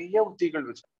நிறைய உத்திகள்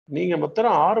வச்சு நீங்க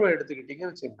மொத்தம் ஆர்வம்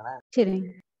எடுத்துக்கிட்டீங்கன்னு வச்சுங்களேன்,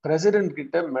 பிரசிடென்ட்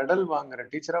கிட்ட மெடல் வாங்குற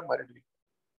டீச்சரா மாறிடுவீங்க.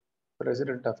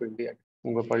 பிரசிடென்ட் ஆஃப் இந்தியா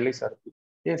உங்க பள்ளி சார்பு.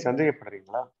 ஏன்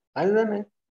சந்தேகப்படுறீங்களா? அதுதானே.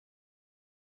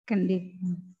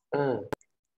 கண்டிப்பா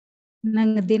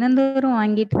நாங்க தினந்தோறும்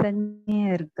வாங்கிட்டு தாங்க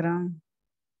இருக்கிறோம்.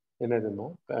 என்னதுமா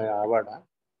அவார்டா?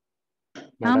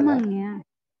 ஆமாங்க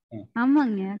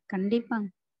ஆமாங்க கண்டிப்பா.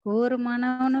 ஒவ்வொரு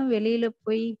மாணவனும் வெளியில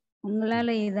போய் உங்களால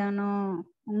ஏதானோ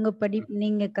உங்க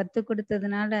நீங்க கத்து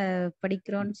கொடுத்ததுனால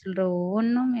படிக்கிறோம்னு சொல்ற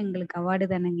ஒவ்வொன்றும் எங்களுக்கு அவார்டு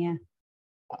தானேங்க.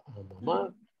 ஆமா,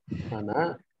 ஆனா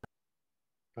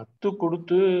கத்து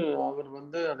கொடுத்து அவர்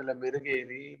வந்து அதுல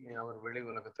மெருகேறி அவர் வெளி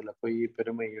உலகத்துல போய்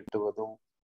பெருமை ஈட்டுவதும்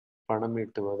பணம்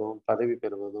ஈட்டுவதும் பதவி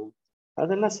பெறுவதும்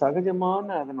அதெல்லாம் சகஜமான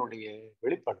அதனுடைய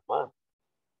வெளிப்பாடுமா.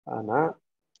 ஆனா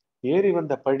ஏறி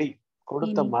வந்த படி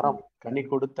கொடுத்த மரம், கனி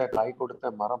கொடுத்த காய் கொடுத்த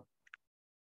மரம்,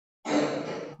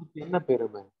 அதுக்கு என்ன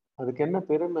பெருமை? அதுக்கு என்ன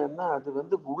பெருமைன்னா அது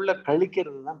வந்து உள்ள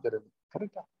கழிக்கிறது தான் பெருமை.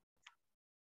 கரெக்டா?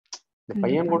 இந்த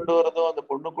பையன் கொண்டு வரதோ அந்த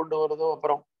பொண்ணு கொண்டு வரதோ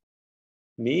அப்புறம்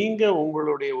நீங்க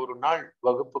உங்களுடைய ஒரு நாள்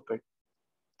வகுப்புகள்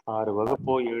 6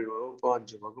 வகுப்போ 7 வகுப்போ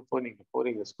 5 வகுப்போ நீங்க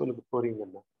போறீங்க, ஸ்கூலுக்கு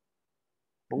போறீங்கன்னா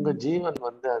உங்க ஜீவன்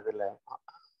வந்து அதுல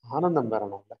ஆனந்தம்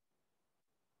பெறணும்ல.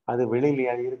 அது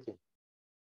வெளியிலயா இருக்கு?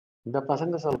 இந்த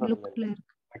பசங்க சொல்றது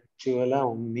ஆக்சுவலா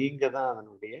நீங்க தான்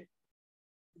அதனுடைய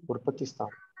உற்பத்தி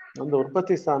ஸ்தானம். அந்த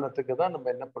உற்பத்தி ஸ்தானத்துக்கு தான் நம்ம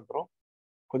என்ன பண்றோம்,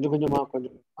 கொஞ்சம் கொஞ்சமா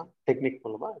டெக்னிக்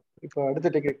மூலமா. இப்போ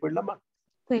அடுத்த டெக்னிக் போயிடலாமா?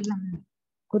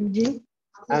 குருஜி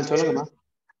சொல்லுங்கம்மா.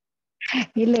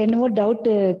 இல்ல என்னமோ டவுட்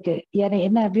இருக்கு.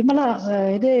 என்ன விமலா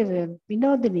இது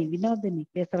வினோதினி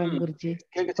பேசுறாங்க குருஜி.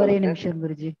 ஒரே நிமிஷம்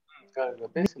குருஜி.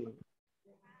 பேசலாம்.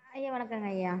 ஐயா வணக்கங்க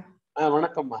ஐயா.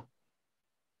 வணக்கம்மா.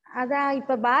 அதான்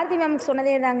இப்ப பாரதி மேம்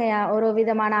சொன்னதே தாங்கய்யா, ஒரு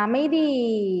விதமான அமைதி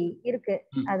இருக்கு.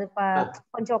 அது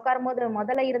கொஞ்சம் உட்காரும் போது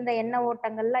முதல்ல இருந்த எண்ண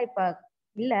ஓட்டங்கள்லாம் இப்ப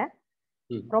இல்ல,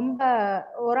 ரொம்ப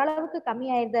ஓரளவுக்கு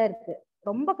கம்மியாயிருதான் இருக்கு.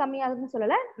 ரொம்ப கம்மியாகுதுன்னு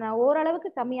சொல்லல, நான்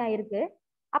ஓரளவுக்கு கம்மியாயிருக்கு.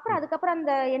 அப்புறம் அதுக்கப்புறம்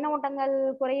அந்த எண்ண ஓட்டங்கள்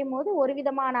குறையும் போது ஒரு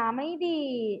விதமான அமைதி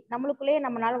நம்மளுக்குள்ளேயே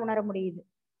நம்மளால உணர முடியுது.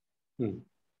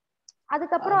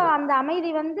 அதுக்கப்புறம் அந்த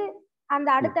அமைதி வந்து அந்த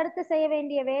அடுத்தடுத்து செய்ய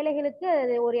வேண்டிய வேலைகளுக்கு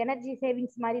ஒரு எனர்ஜி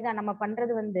சேவிங்ஸ் மாதிரி தான் நம்ம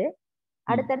பண்றது. வந்து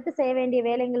அடுத்தடுத்து செய்ய வேண்டிய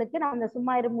வேலைங்களுக்கு நம்ம அந்த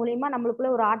சும்மா இரு மூலியமா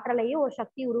நம்மளுக்குள்ள ஒரு ஆற்றலையும் ஒரு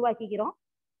சக்தியும் உருவாக்கிக்கிறோம்.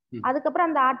 அதுக்கப்புறம்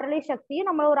அந்த ஆற்றலையும் சக்தியும்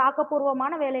நம்ம ஒரு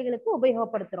ஆக்கப்பூர்வமான வேலைகளுக்கு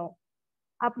உபயோகப்படுத்துறோம்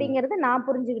அப்படிங்கறது நான்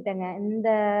புரிஞ்சுக்கிட்டேங்க இந்த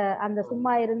அந்த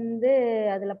சும்மா இருந்து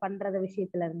அதுல பண்றது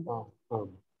விஷயத்துல இருந்து.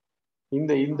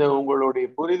 இந்த இந்த உங்களுடைய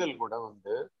புரிதல் கூட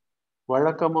வந்து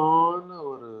வழக்கமான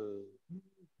ஒரு,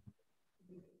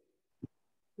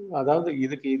 அதாவது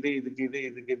இதுக்கு இது இதுக்கு இது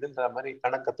இதுக்கு இதுன்ற மாதிரி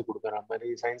கணக்கு கத்து கொடுக்குற மாதிரி,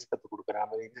 சயின்ஸ் கத்து கொடுக்குற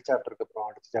மாதிரி, இந்த சாப்டருக்கு அப்புறம்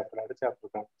அடுத்த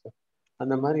சாப்டருக்கு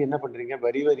அந்த மாதிரி என்ன பண்றீங்க,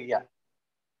 வரி வரியா.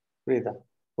 புரியுதா?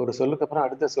 ஒரு சொல்லுக்கு அப்புறம்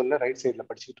அடுத்த சொல்ல ரைட் சைட்ல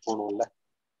படிச்சுட்டு போகணும்ல.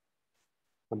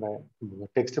 நம்ம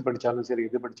டெக்ஸ்ட் படிச்சாலும் சரி,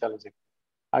 இது படிச்சாலும் சரி,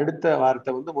 அடுத்த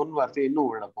வார்த்தை வந்து முன் வார்த்தை இன்னும்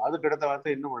விளப்போம், அதுக்கு அடுத்த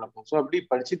வார்த்தை இன்னும் விளப்போம். ஸோ அப்படி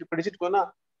படிச்சுட்டு போனா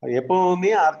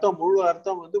எப்பவுமே அர்த்தம், முழு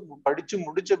அர்த்தம் வந்து படிச்சு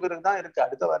முடிச்ச பிறகுதான் இருக்கு,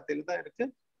 அடுத்த வார்த்தையில தான் இருக்கு,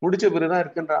 முடிச்ச பிறகுதான்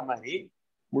இருக்குன்ற மாதிரி.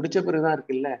 முடிச்ச பிறகுதான்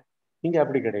இருக்குல்ல, இங்க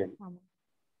அப்படி கிடையாது.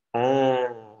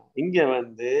 இங்க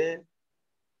வந்து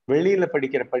வெளியில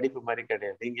படிக்கிற படிப்பு மாதிரி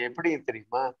கிடையாது. இங்க எப்படி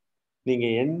தெரியுமா, நீங்க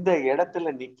எந்த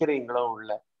இடத்துல நிக்கிறீங்களோ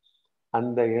உள்ள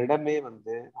அந்த இடமே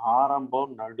வந்து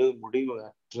ஆரம்பம் நடு முடிவு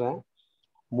அற்ற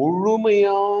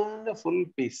முழுமையான ஃபுல்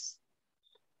பீஸ்.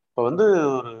 இப்ப வந்து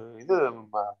ஒரு இது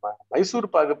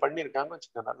மைசூர் பாகு பண்ணிருக்காங்க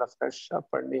வச்சுக்கோங்க, நல்லா ஃப்ரெஷ்ஷா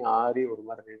பண்ணி ஆறி ஒரு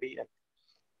மாதிரி ரெடியா.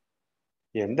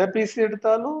 எந்த பீஸ்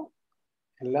எடுத்தாலும்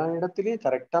எல்லா இடத்துலயும்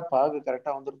கரெக்டா பாகு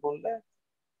கரெக்டா வந்திருக்கும்ல.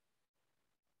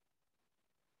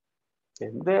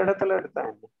 எந்த இடத்துல எடுத்தா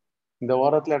என்ன, இந்த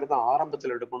ஓரத்துல எடுத்தா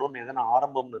ஆரம்பத்துல எடுக்கணும்னு எதனா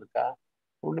ஆரம்பம்னு இருக்கா?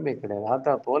 ஒண்ணுமே கிடையாது.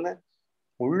 அதா போல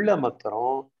உள்ள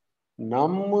மாத்திரம்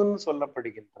நம்மன்னு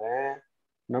சொல்லப்படுகின்ற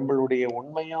நம்மளுடைய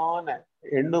உண்மையான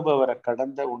எண்ணுபவரை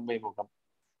கடந்த உண்மை முகம்,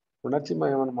 உணர்ச்சி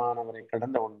மயமானவரை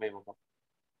கடந்த உண்மை முகம்,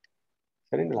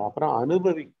 சரிங்களா? அப்புறம்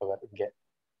அனுபவிப்பவர், இங்க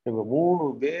இவங்க 3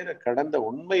 பேரை கடந்த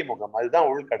உண்மை முகம், அதுதான்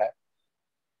உள்கடை.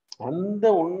 அந்த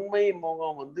உண்மை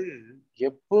முகம் வந்து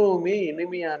எப்பவுமே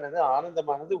இனிமையானது,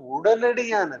 ஆனந்தமானது,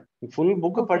 உடனடியானது. ஃபுல்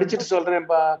புக்கு படிச்சுட்டு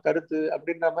சொல்றேன்பா கருத்து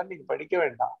அப்படின்ற மாதிரி நீங்க படிக்க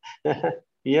வேண்டாம்.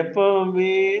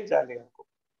 எப்பவுமே ஜாலியா இருக்கும்.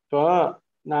 இப்போ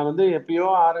நான் வந்து எப்பயோ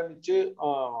ஆரம்பிச்சு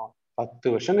 10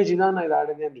 வருஷம் கழிச்சுதான் நான் இதை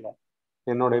அடைஞ்சேன். இல்லை,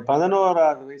 என்னுடைய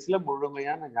 11ஆவது வயசுல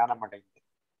முழுமையா நான் ஞானம் அடைந்தேன்.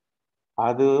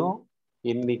 அதுவும்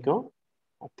இன்னைக்கும்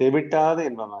தெவிட்டாத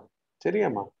இன்பமா இருக்கு.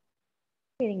 சரியாம்மா?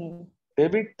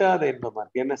 தெவிட்டாத இன்பமா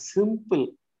இருக்கு. என்ன சிம்பிள்.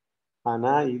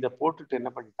 ஆனா இதை போட்டுட்டு என்ன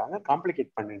பண்ணிட்டாங்க,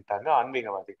 காம்ப்ளிகேட் பண்ணிட்டாங்க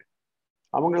ஆன்மீகவாதிகள்.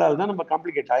 அவங்களால தான் நம்ம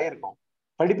காம்ப்ளிகேட் ஆகிருக்கோம்.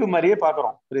 படிப்பு மாதிரியே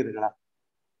பாக்குறோம். புரியுதுங்களா?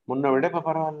 முன்ன விட இப்ப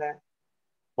பரவாயில்ல,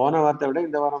 போன வாரத்தை விட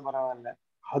இந்த வாரம் பரவாயில்ல,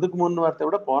 அதுக்கு முன் வாரத்தை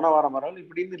விட போன வாரம் பரவாயில்ல,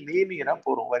 இப்படின்னு லீனியரா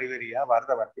போறோம். வரி வரியா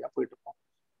வார்த்தையா போயிட்டு இருப்போம்.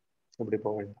 இப்படி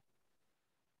போக வேண்டாம்,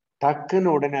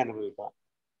 டக்குன்னு உடனே அனுபவிக்கலாம்.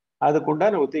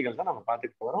 அதுக்குண்டான உத்திகள் தான் நம்ம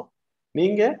பார்த்துட்டு வரோம்.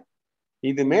 நீங்க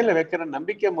இது மேல வைக்கிற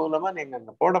நம்பிக்கை மூலமா நீங்க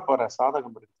அந்த போட போற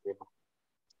சாதகம் இருக்கு,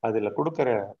 அதுல கொடுக்கற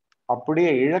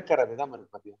அப்படியே இழக்கிற விதம்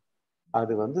இருக்கு பாத்தீங்க,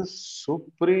 அது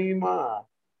சுப்ரீமா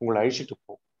உங்களை அழிச்சிட்டு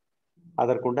போகும்.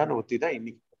 அதற்குண்டான உத்தி தான்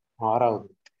இன்னைக்கு 6வது.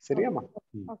 சரியாமா?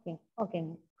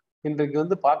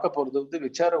 இன்றைக்கு பார்க்க போறது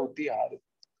விசார உத்தி 6.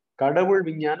 கடவுள்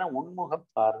விஞ்ஞான உண்முக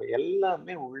பார்வை.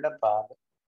 எல்லாமே உள்ள பார்வை.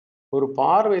 ஒரு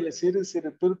பார்வையில சிறு சிறு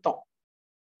திருத்தம்.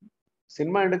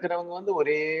 சினிமா எடுக்கிறவங்க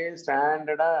ஒரே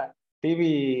ஸ்டாண்டர்டா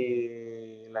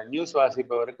டிவில நியூஸ்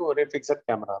வாசிப்பவருக்கு ஒரே பிக்சட்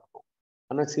கேமரா இருக்கும்.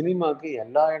 ஆனா சினிமாக்கு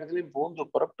எல்லா இடத்துலயும் பூந்து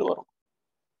புறப்பட்டு வரும்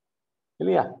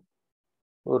இல்லையா?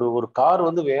 ஒரு கார்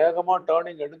வேகமா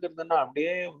டேர்னிங் எடுக்கிறதுன்னா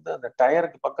அப்படியே அந்த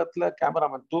டயருக்கு பக்கத்துல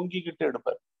கேமராமேன் தூங்கிக்கிட்டு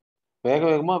எடுப்பார். வேக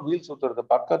வேகமா வீல் சுத்துறது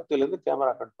பக்கத்துல இருந்து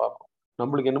கேமரா கட் பார்க்கும்.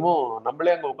 நம்மளுக்கு என்னமோ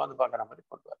நம்மளே அங்க உட்காந்து பாக்குற மாதிரி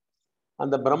பண்ணுவார்.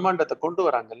 அந்த பிரம்மாண்டத்தை கொண்டு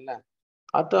வராங்கல்ல,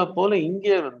 அத போல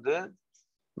இங்கே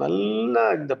நல்லா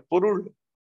இந்த பொருள்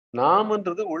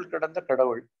நாமன்றது உள்கடந்த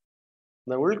கடவுள்.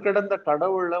 இந்த உள்கடந்த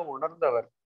கடவுளை உணர்ந்தவர்,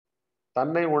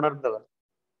 தன்னை உணர்ந்தவர்,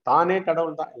 தானே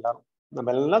கடவுள் தான். எல்லாரும்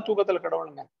நம்ம எல்லாம் தூக்கத்துல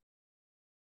கடவுளுங்க.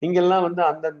 இங்கெல்லாம்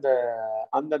அந்தந்த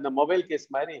அந்தந்த மொபைல் கேஸ்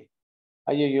மாதிரி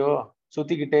ஐயோ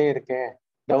சுத்திக்கிட்டே இருக்கேன்,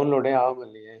 டவுன்லோடே ஆகும்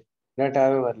இல்லையே,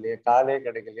 டேட்டாவே வரலையே, காலே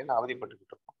கிடைக்கலையேன்னு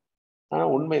அவதிப்பட்டுக்கிட்டு இருக்கோம். ஆனா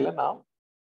உண்மையில நாம்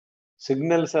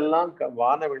சிக்னல்ஸ் எல்லாம்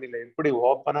வானவெளியில எப்படி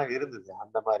ஓப்பனா இருந்தது,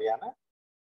 அந்த மாதிரியான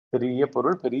பெரிய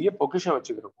பொருள், பெரிய பொக்கிஷம்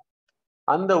வச்சுக்கிறோம்.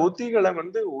 அந்த உத்திகளை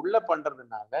உள்ள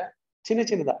பண்றதுனால சின்ன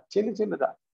சின்னதா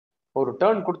ஒரு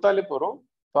டேர்ன் கொடுத்தாலே போறோம்,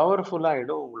 பவர்ஃபுல்லா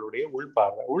ஆயிடும் உங்களுடைய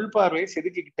உள்பார்வை. உள்பார்வையை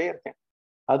செதுக்கிக்கிட்டே இருக்கேன்.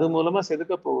 அது மூலமா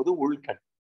செதுக்க போவது உள்கண்.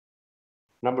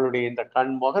 நம்மளுடைய இந்த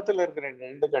கண், முகத்துல இருக்கிற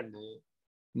 2 கண்ணு,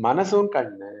 மனசும்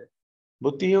கண்ணு,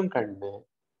 புத்தியும் கண்ணு,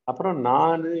 அப்புறம்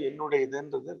நானு என்னுடைய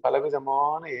இதுன்றது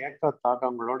பலவிதமான ஏக்க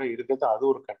தாக்கங்களோட இருக்குது, அது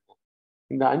ஒரு கண்ணு.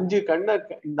 இந்த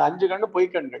 5 கண்ணு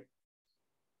பொய் கண்கள்.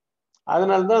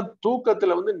 அதனாலதான்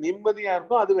தூக்கத்துல நிம்மதியா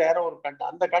இருக்கும். அது வேற ஒரு கண்ணு.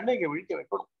 அந்த கண்ணை இங்க விழிக்க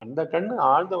வைக்கணும். அந்த கண்ணு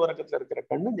ஆழ்ந்த உறக்கத்துல இருக்கிற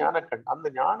கண்ணு ஞானக்கண். அந்த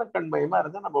ஞானக்கண் மயமா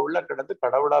இருந்தா நம்ம உள்ள கிடந்து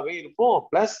கடவுளாவே இருப்போம்.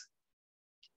 பிளஸ்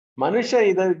மனுஷன்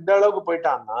இந்த அளவுக்கு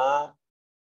போயிட்டான்னா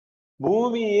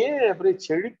பூமியே அப்படி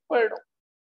செழிப்பாயிடும்.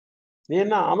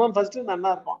 ஏன்னா அவன் ஃபர்ஸ்ட் நல்லா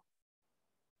இருப்பான்,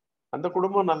 அந்த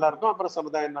குடும்பம் நல்லா இருக்கும், அப்புறம்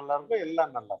சமுதாயம் நல்லா இருக்கும்,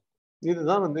 எல்லாம் நல்லா இருக்கும்.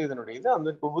 இதுதான் இதனுடைய இது.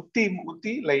 அந்த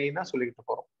உத்தி லைனா சொல்லிக்கிட்டு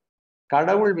போறோம்.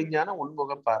 கடவுள் விஞ்ஞான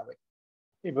உண்முக பார்வை.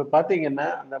 இப்ப பாத்தீங்கன்னா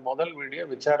அந்த முதல் வீடியோ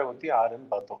விசார உத்தி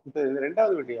 6ன்னு பார்த்தோம். இப்ப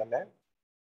 2வது வீடியோல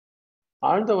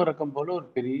ஆழ்ந்த உறக்கம் போல ஒரு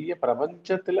பெரிய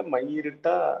பிரபஞ்சத்துல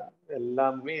மையிருட்டா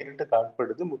எல்லாமே இருட்டு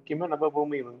காட்படுது. முக்கியமா நம்ம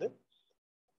பூமி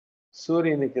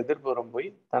சூரியனுக்கு எதிர்ப்புறம் போய்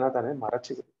தன்னை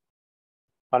மறைச்சுக்குது.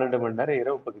 12 மணி நேரம்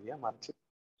இரவு பகுதியா மறைச்சு.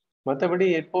 மற்றபடி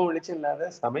எப்போ வெளிச்சம் இல்லாத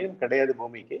சமயம் கிடையாது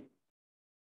பூமிக்கு.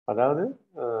 அதாவது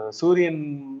சூரியன்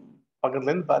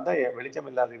பக்கத்துல இருந்து பார்த்தா வெளிச்சம்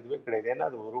இல்லாத இதுவே கிடையாது. ஏன்னா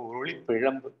அது ஒரு ஒளி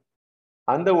பிழம்பு.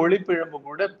 அந்த ஒளி பிழம்பு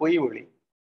கூட பொய் ஒளி.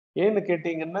 ஏன்னு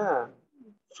கேட்டீங்கன்னா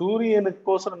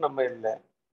சூரியனுக்கோசரம் நம்ம இல்லை,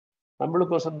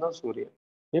 நம்மளுக்கோசரம் தான் சூரியன்.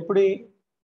 எப்படி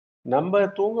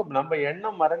நம்ம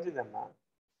எண்ணம் மறைஞ்சதுன்னா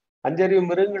 5 அறிவு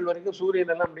மிருகங்கள் வரைக்கும்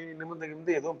சூரியன் எல்லாம் அப்படி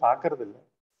நிமிர்ந்து எதுவும் பார்க்கறது இல்லை.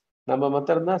 நம்ம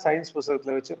மாத்திரம்தான் சயின்ஸ்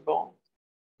புத்தகத்துல வச்சிருக்கோம்.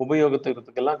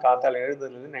 உபயோகத்துக்கெல்லாம் காத்தால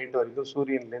எழுதுலேருந்து நைட்டு வரைக்கும்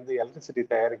சூரியன்லேருந்து எலக்ட்ரிசிட்டி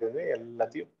தயாரிக்கிறது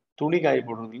எல்லாத்தையும், துணி காய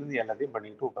போடுறதுலேருந்து எல்லாத்தையும்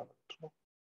பண்ணிட்டு உட்காந்துருக்கோம்.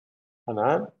 ஆனா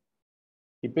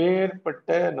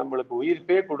இப்பேற்பட்ட நம்மளுக்கு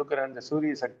உயிர்ப்பே கொடுக்குற அந்த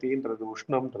சூரிய சக்தின்றது,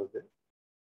 உஷ்ணம்ன்றது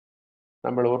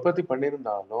நம்மளை உற்பத்தி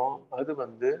பண்ணியிருந்தாலும் அது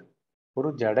ஒரு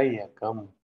ஜட இயக்கம்.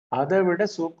 அதை விட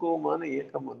சூக்குவமான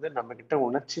இயக்கம் நம்ம கிட்ட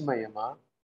உணர்ச்சி மயமா,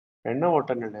 எண்ண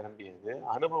ஓட்டங்கள் நிரம்பியது,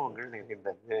 அனுபவங்கள்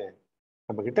நிறைந்தது.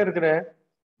 நம்ம கிட்ட இருக்கிற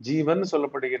ஜீவன்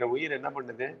சொல்லப்படுகிற உயிர் என்ன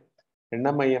பண்ணுது?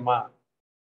 எண்ணமயமா,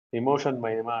 எமோஷன்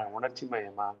மயமா, உணர்ச்சி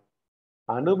மயமா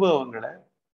அனுபவங்களை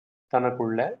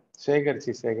தனக்குள்ள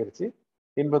சேகரிச்சு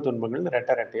இன்ப துன்பங்கள்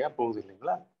ரெட்டையா போகுது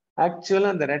இல்லைங்களா?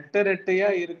 ஆக்சுவலா அந்த ரெட்டையா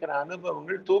இருக்கிற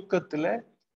அனுபவங்கள் தூக்கத்துல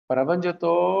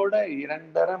பிரபஞ்சத்தோட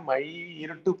 2.5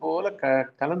 இருட்டு போல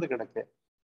கலந்து கிடக்கு.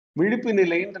 விழிப்பு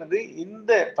நிலைன்றது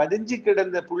இந்த பதிஞ்சு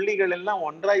கிடந்த புள்ளிகள் எல்லாம்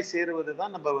ஒன்றாய்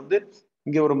சேருவதுதான். நம்ம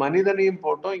இங்க ஒரு மனிதனையும்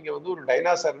போட்டோம், இங்க ஒரு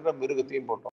டைனாசர் மிருகத்தையும்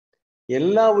போட்டோம்.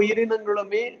 எல்லா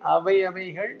உயிரினங்களுமே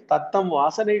அவைகள் தத்தம்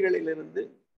வாசனைகளிலிருந்து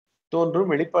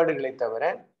தோன்றும் வெளிப்பாடுகளை தவிர,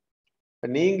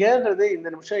 நீங்கன்றது இந்த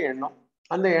நிமிஷம் எண்ணம்.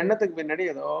 அந்த எண்ணத்துக்கு பின்னாடி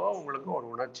ஏதோ உங்களுக்கு ஒரு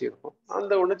உணர்ச்சி இருக்கும்.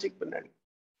 அந்த உணர்ச்சிக்கு பின்னாடி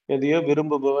எதையோ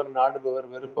விரும்புபவர், நாடுபவர்,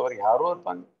 வெறுப்பவர் யாரோ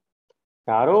இருப்பாங்க.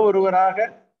 யாரோ ஒருவராக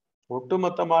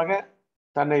ஒட்டுமொத்தமாக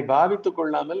தன்னை பாவித்துக்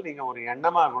கொள்ளாமல் நீங்க ஒரு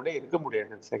எண்ணமாக கூட இருக்க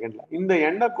முடியாது செகண்ட்ல. இந்த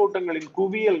எண்ண கூட்டங்களின்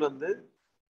குவியல்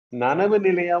நனவு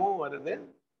நிலையாவும் வருது,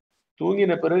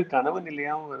 தூங்கின பிறகு கனவு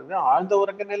நிலையாவும் வருது, ஆழ்ந்த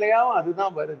உறக்க நிலையாவும்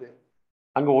அதுதான் வருது.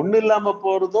 அங்க ஒண்ணு இல்லாம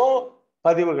போறதும்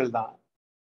பதிவுகள் தான்.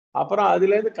 அப்புறம்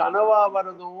அதுல இருந்து கனவா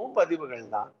வர்றதும் பதிவுகள்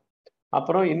தான்.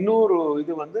 அப்புறம் இன்னொரு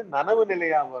இது வந்து நனவு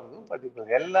நிலையா வர்றதும் பதிவுகள்.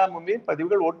 எல்லாமே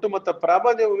பதிவுகள், ஒட்டுமொத்த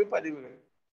பிரபஞ்சமுமே பதிவுகள்.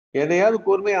 எதையாவது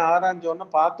கூர்மையை ஆராய்ஞ்சோன்னா,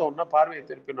 பார்த்தோம்னா, பார்வையை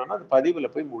திருப்பினோம்னா அது பதிவுல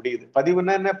போய் முடியுது.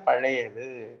 பதிவுன்னா என்ன? பழையது,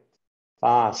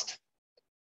 பாஸ்ட்.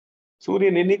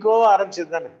 சூரியன் இன்னைக்கோ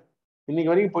ஆரம்பிச்சது தானே,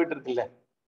 இன்னைக்கு வரைக்கும் போயிட்டு இருக்குல்ல.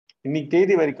 இன்னைக்கு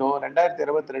தேதி வரைக்கும்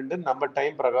 2022 நம்ம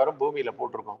டைம் பிரகாரம் பூமியில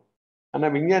போட்டிருக்கோம். ஆனா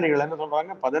விஞ்ஞானிகள் என்ன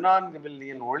சொல்றாங்க? 14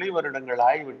 மில்லியன் ஒளி வருடங்கள்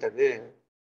ஆகிவிட்டது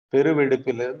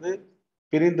பெருவெடுப்பிலிருந்து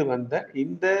பிரிந்து வந்த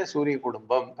இந்த சூரிய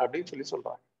குடும்பம் அப்படின்னு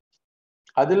சொல்றாங்க.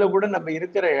 அதுல கூட நம்ம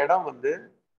இருக்கிற இடம் வந்து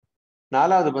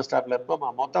 4வது பஸ் ஸ்டாப்ல இருப்போமா.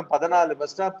 மொத்தம் 14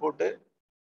 பஸ் ஸ்டாப் போட்டு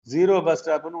 0 பஸ்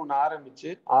ஸ்டாப்னு ஒண்ணு ஆரம்பிச்சு,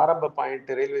 ஆரம்ப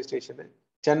point railway station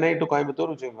Chennai to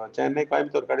Coimbatore வச்சுக்கோங்க. சென்னை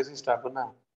கோயம்புத்தூர் கடைசி ஸ்டாப்னா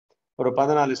ஒரு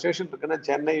 14 ஸ்டேஷன் இருக்குன்னா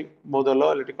சென்னை முதலோ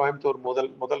இல்லாட்டி கோயம்புத்தூர்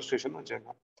முதல் ஸ்டேஷன்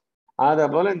வச்சுக்கோங்க. அதே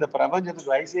போல இந்த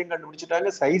பிரபஞ்சத்துக்கு வயசையும் கண்டுபிடிச்சிட்டாங்க,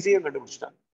 சைஸையும்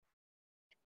கண்டுபிடிச்சிட்டாங்க.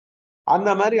 அந்த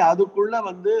மாதிரி அதுக்குள்ள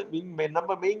வந்து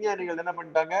நம்ம மெய்ஞானிகள் என்ன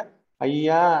பண்ணிட்டாங்க?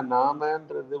 ஐயா,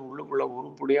 நாமன்றது உள்ளுக்குள்ள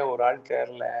உருப்படியா ஒரு ஆள்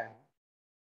தேரல.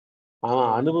 அவன்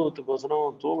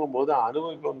அனுபவத்துக்கோசரம் தூங்கும் போது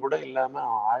அனுபவிப்பவன் கூட இல்லாம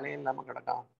அவன் ஆளே இல்லாம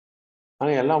கிடக்கான்.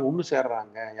 ஆனா எல்லாம் ஒண்ணு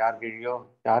சேர்றாங்க, யார் கீழயோ,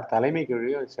 யார் தலைமை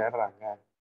கீழயோ சேர்றாங்க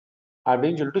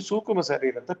அப்படின்னு சொல்லிட்டு சூக்கும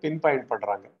சரீரத்தை பின் பாயிண்ட்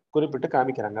பண்றாங்க, குறிப்பிட்டு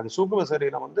காமிக்கிறாங்க. அந்த சூக்கும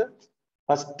சரீரம் வந்து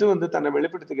ஃபர்ஸ்ட் வந்து தன்னை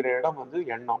வெளிப்படுத்திக்கிற இடம் வந்து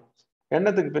எண்ணம்.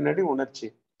 எண்ணத்துக்கு பின்னாடி உணர்ச்சி,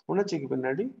 உணர்ச்சிக்கு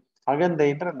பின்னாடி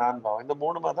அகந்தைன்ற நான்பாவம். இந்த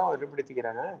 3 தான்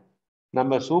வெளிப்படுத்திக்கிறாங்க.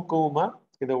 நம்ம சூக்குமமா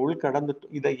இதை உள்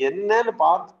கடந்துட்டு இதை என்னன்னு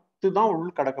பார்த்துதான்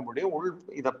உள் கடக்க முடியும்.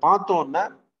 இதை பார்த்தோன்னா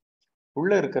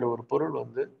உள்ள இருக்கிற ஒரு பொருள்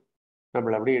வந்து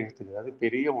நம்மளை அப்படியே இழுத்துக்குது. அது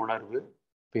பெரிய உணர்வு,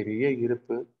 பெரிய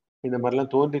இருப்பு. இந்த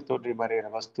மாதிரிலாம் தோன்றி மறைகிற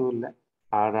வஸ்து இல்லை.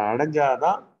 அதை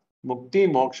அடைஞ்சாதான் முக்தி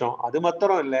மோட்சம். அது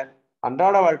மாத்திரம் இல்லை,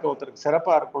 அன்றாட வாழ்க்கை ஒருத்தருக்கு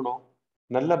சிறப்பா இருக்கணும்,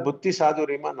 நல்ல புத்தி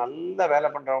சாதுரியமா நல்ல வேலை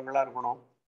பண்றவங்களா இருக்கணும்,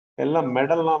 எல்லாம்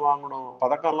மெடல்லாம் வாங்கணும்,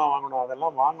 பதக்கம்லாம் வாங்கணும்,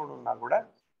 அதெல்லாம் வாங்கணும்னா கூட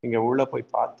நீங்க உள்ள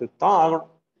போய் பார்த்து தான்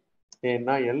ஆகணும்.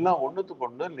 ஏன்னா எல்லாம் ஒண்ணுத்துக்கு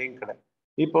ஒண்ணு லிங்க் கிடையாது.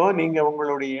 இப்போ நீங்க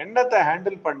உங்களுடைய எண்ணத்தை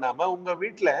ஹேண்டில் பண்ணாம உங்க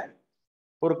வீட்டுல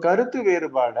ஒரு கருத்து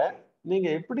வேறுபாடை நீங்க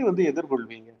எப்படி வந்து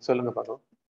எதிர்கொள்வீங்க? சொல்லுங்க பார்க்கலாம்.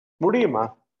 முடியுமா?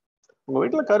 உங்க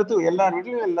வீட்டுல கருத்து, எல்லார்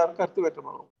வீட்லயும் எல்லாரும் கருத்து வேற்றுமை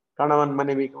வரும். கணவன்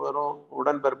மனைவிக்கு வரும்,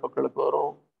 உடன்பிறப்புகளுக்கு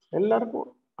வரும், எல்லாருக்கும்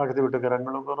வரும், பக்கத்து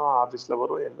வீட்டுக்காரங்களுக்கு வரும், ஆபீஸ்ல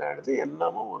வரும், எல்லா இடத்துலையும்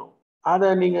என்னமும் வரும்.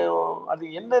 அத நீங்க அது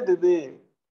என்னது இது,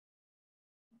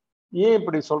 ஏன்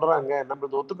இப்படி சொல்றாங்க,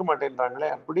 நம்மளது ஒத்துக்க மாட்டேன்றாங்களே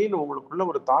அப்படின்னு உங்களுக்குள்ள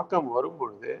ஒரு தாக்கம் வரும்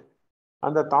பொழுது,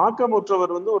 அந்த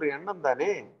தாக்கமுற்றவர் வந்து ஒரு எண்ணம்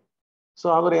தானே. சோ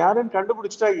அவர் யாருன்னு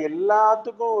கண்டுபிடிச்சிட்டா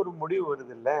எல்லாத்துக்கும் ஒரு முடிவு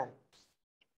வருது இல்ல.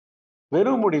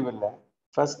 வெறும் முடிவு இல்ல,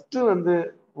 ஃபர்ஸ்ட் வந்து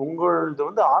உங்களது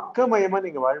வந்து ஆக்கமயமா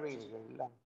நீங்க வாழ்வீங்க இல்ல,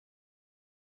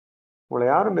 உங்களை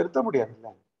யாரும் நிறுத்த முடியாதுல்ல.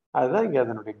 அதுதான் இங்க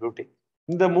அதனுடைய பியூட்டி.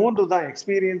 இந்த 3 தான்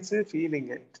எக்ஸ்பீரியன்ஸ், ஃபீலிங்,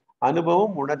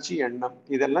 அனுபவம், உணர்ச்சி, எண்ணம்.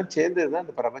 இதெல்லாம் சேர்ந்ததுதான்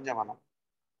இந்த பிரபஞ்ச மனம்.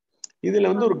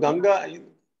 இதுல வந்து ஒரு கங்கா.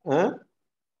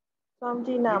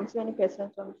 சுவாமிஜி, நான் அம்சியானி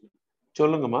பேசுறேன் சுவாமிஜி.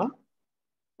 சொல்லுங்கம்மா.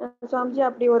 சுவாமிஜி,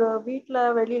 அப்படி ஒரு வீட்டுல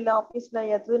வெளியில ஆபீஸ்ல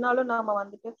எதுனாலும் நாம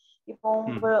வந்துட்டு இப்போ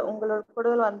உங்களோட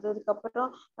கூடுதல் வந்ததுக்கு அப்புறம்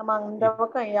நம்ம இந்த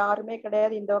பக்கம் யாருமே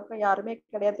கிடையாது, இந்த பக்கம் யாருமே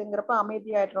கிடையாதுங்கிறப்ப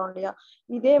அமைதியாயிடுறோம் இல்லையா?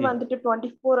 இதே வந்துட்டு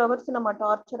 24 hours நம்ம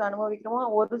டார்ச்சர் அனுபவிக்கிறோம்.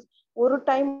 ஒரு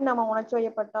டைம் நம்ம உணர்ச்சி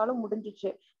வயப்பட்டாலும்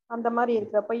முடிஞ்சிச்சு அந்த மாதிரி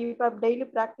இருக்கிறப்ப, இப்ப டெய்லி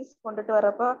பிராக்டிஸ் கொண்டுட்டு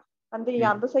வரப்ப வந்து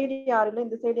அந்த சைடு யாரும் இல்லை,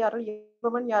 இந்த சைடு யாரும்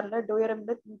இல்லை, யாரும் இல்லை, டூயரும்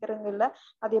இல்லை, திங்கரங்க இல்லை.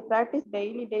 அதை பிராக்டிஸ்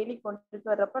டெய்லி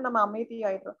கொண்டுட்டு வர்றப்ப நம்ம அமைதி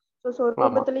ஆயிடுறோம்.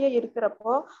 சொரூபத்திலேயே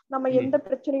இருக்கிறப்போ நம்ம எந்த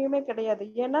பிரச்சனையுமே கிடையாது.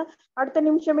 ஏன்னா அடுத்த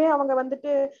நிமிஷமே அவங்க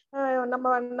வந்துட்டு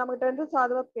நம்ம கிட்ட வந்து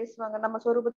சாதுவா பேசுவாங்க நம்ம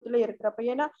சொரூபத்துல இருக்கிறப்ப.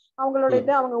 ஏன்னா அவங்களோட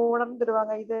இதை அவங்க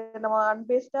உணர்ந்துருவாங்க, இது நம்ம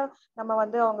அன்பேஸ்டா நம்ம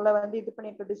வந்து அவங்கள வந்து இது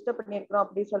பண்ணிருக்கோம், டிஸ்டர்ப் பண்ணிருக்கிறோம்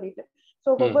அப்படின்னு சொல்லிட்டு. ஸோ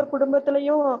ஒவ்வொரு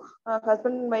குடும்பத்திலையும்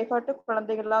ஹஸ்பண்ட் ஒய்ஃபாகட்டும்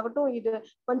குழந்தைகளாகட்டும் இது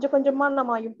கொஞ்சம் கொஞ்சமா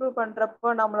நம்ம இம்ப்ரூவ்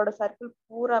பண்றப்போ நம்மளோட சர்க்கிள்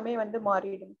பூராமே வந்து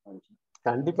மாறிடும்.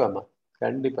 கண்டிப்பாமா,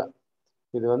 கண்டிப்பா.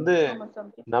 இது வந்து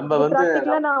நம்ம வந்து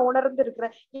பிராக்டிகலா நான் உணர்ந்து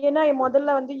இருக்கிறேன். ஏன்னா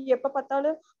முதல்ல வந்து எப்ப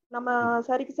பார்த்தாலும் நம்ம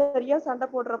சரியா சண்டை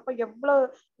போடுறப்ப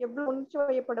எவ்வளவு உணர்ச்சி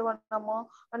வயப்படுவோம்.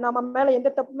 நம்ம மேல எந்த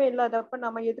தப்புமே இல்லாதப்ப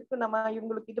நம்ம எதுக்கு நம்ம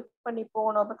இவங்களுக்கு இது பண்ணி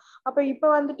போகணும். அப்ப இப்ப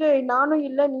வந்துட்டு நானும்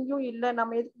இல்ல நீயும் இல்ல,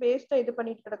 நம்ம எதுக்கு வேஸ்டா இது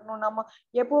பண்ணிட்டு கிடக்கணும். நம்ம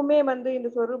எப்பவுமே வந்து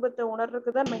இந்த சொரூபத்தை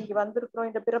உணர்றதுக்குதான் நம்ம இங்க வந்திருக்கிறோம்,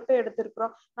 இந்த பிறப்பை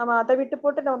எடுத்திருக்கிறோம். நம்ம அதை விட்டு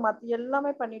போட்டு நம்ம மத்த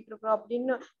எல்லாமே பண்ணிட்டு இருக்கிறோம்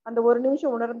அப்படின்னு அந்த ஒரு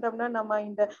நிமிஷம் உணர்ந்தோம்னா நம்ம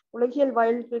இந்த உலகியல்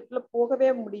வாழ்க்கைக்குள்ள போகவே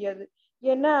முடியாது.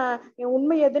 ஏன்னா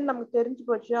உண்மை எதுன்னு நமக்கு தெரிஞ்சு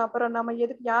போச்சு. அப்புறம் நம்ம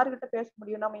எதுக்கு யாருகிட்ட பேச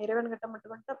முடியும்? நம்ம இறைவன்கிட்ட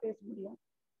மட்டும் பேச முடியும்.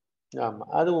 ஆமா,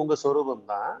 அது உங்க சொரூபம்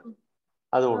தான்.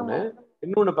 அது ஒண்ணு.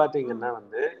 இன்னொன்னு பாத்தீங்கன்னா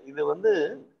வந்து இது வந்து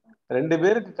 2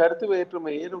 பேருக்கு கருத்து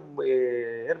வேற்றுமை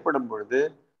ஏற்படும் பொழுது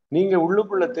நீங்க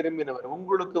உள்ளுக்குள்ள திரும்பினவர்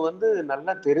உங்களுக்கு வந்து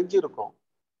நல்லா தெரிஞ்சிருக்கும்.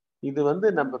 இது வந்து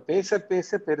நம்ம பேச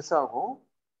பேச பெருசாகும்.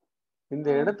 இந்த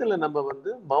இடத்துல நம்ம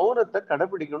வந்து மௌனத்தை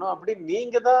கடைபிடிக்கணும். அப்படி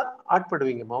நீங்க தான்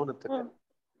ஆட்படுவீங்க மௌனத்துக்கு.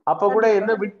 அப்ப கூட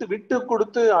என்ன விட்டு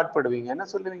கொடுத்து ஆட்படுவீங்க. என்ன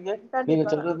சொல்லுவீங்க?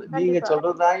 நீங்க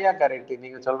சொல்றதுதான்யா கரெக்ட்,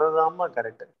 நீங்க சொல்றதுதான்மா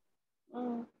கரெக்ட்,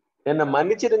 என்ன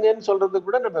மன்னிச்சிடுங்கன்னு சொல்றது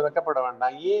கூட நம்ம வெக்கப்பட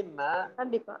வேண்டாம்.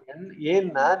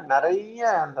 ஏன்னா நிறைய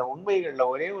அந்த உண்மைகள்ல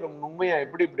ஒரே ஒரு உண்மையா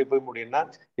எப்படி இப்படி போய் முடியும்னா,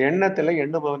 எண்ணத்துல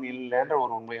எண்ணுபவன் இல்லைன்ற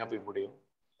ஒரு உண்மையா போய் முடியும்.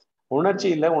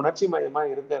 உணர்ச்சியில உணர்ச்சி மயமா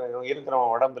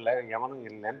இருக்கிறவன் உடம்புல எவனும்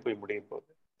இல்லைன்னு போய் முடிய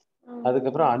போகுது.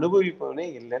 அதுக்கப்புறம் அனுபவிப்பவனே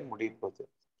இல்லைன்னு முடிய போகுது.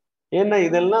 ஏன்னா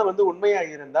இதெல்லாம் வந்து உண்மையா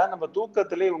இருந்தா நம்ம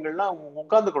தூக்கத்துல இவங்க எல்லாம்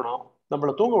உட்கார்ந்துக்கணும்,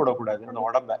 நம்மள தூங்க விடக்கூடாது. அந்த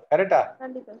உடம்ப கரெக்டா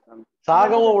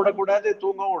சாகவும் விடக்கூடாது,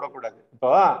 தூங்கவும் விடக்கூடாது.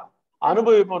 இப்போ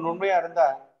அனுபவிப்பவன் உண்மையா இருந்தா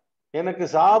எனக்கு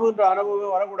சாவுன்ற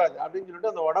அனுபவம் வரக்கூடாது அப்படின்னு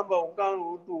சொல்லிட்டு அந்த உடம்ப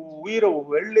உட்கார்ந்து உயிரை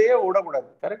வெளியே விடக்கூடாது.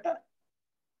 கரெக்டா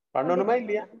பண்ணணுமா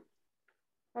இல்லையா?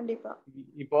 கண்டிப்பா.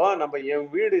 இப்போ நம்ம என்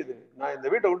வீடு இது, நான் இந்த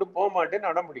வீட்டை விட்டு போக மாட்டேன்னு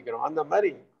அடம் பிடிக்கிறோம். அந்த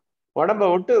மாதிரி உடம்ப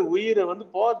விட்டு உயிரை வந்து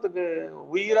போறதுக்கு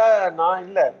உயிரா நான்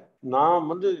இல்லை, நான்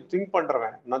வந்து திங்க்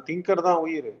பண்றேன், நான் திங்கர் தான்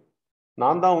உயிர்,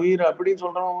 நான் தான் உயிர் அப்படின்னு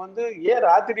சொல்றவன் வந்து ஏன்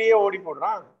ராத்திரியே ஓடி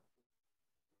போடுறான்?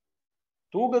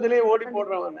 தூக்கத்திலேயே ஓடி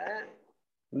போடுறவன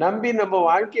நம்பி நம்ம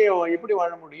வாழ்க்கைய எப்படி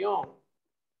வாழ முடியும்?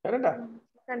 கரெக்டா?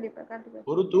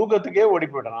 ஒரு தூக்கத்துக்கே ஓடி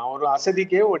போயிடுறான், ஒரு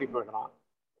அசதிக்கே ஓடி போயிடுறான்.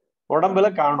 உடம்புல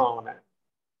காணும் அவனை,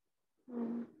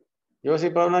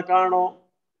 யோசிப்பவனை காணும்,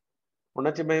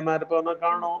 உணர்ச்சி மயமா இருப்பவனை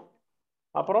காணும்,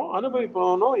 அப்புறம்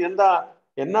அனுபவிப்பவனும்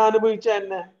என்ன அனுபவிச்சா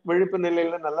என்ன? விழிப்பு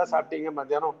நிலையில நல்லா சாப்பிட்டீங்க,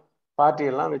 மத்தியானம் பார்ட்டி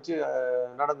எல்லாம் வச்சு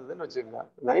நடந்ததுன்னு வச்சுக்கோங்க.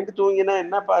 நைட்டு தூங்கினா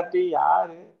என்ன பார்ட்டி?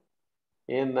 யாரு?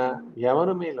 ஏன்னா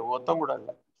எவனுமே இல்லை, ஒத்தம் கூட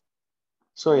இல்லை.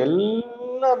 சோ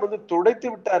எல்லாம் வந்து துடைத்து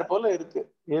விட்டார் போல இருக்கு.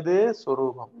 எது?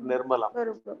 சொரூபம், நிர்மலம்.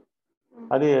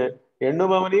 அது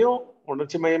எண்ணுபவனையும்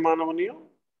உணர்ச்சி மயமானவனையும்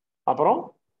அப்புறம்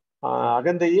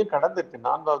அகந்தையும் கடந்திருக்கு,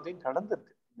 4வதையும்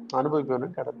கடந்திருக்கு,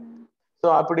 அனுபவிப்பவனையும் கடந்து. ஸோ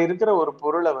அப்படி இருக்கிற ஒரு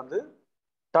பொருளை வந்து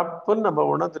தப்புன்னு நம்ம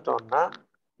உணர்ந்துட்டோம்னா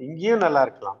இங்கேயும் நல்லா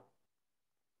இருக்கலாம்.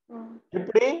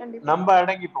 இப்படி நம்ம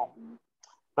அடங்கிப்போம்,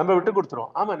 நம்ம விட்டு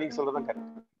கொடுத்துருவோம். ஆமா நீங்க சொல்றதான்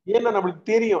கரெக்ட். ஏன்னா நம்மளுக்கு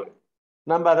தெரியும்,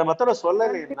 நம்ம அதை மத்தோட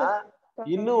சொல்லலைன்னா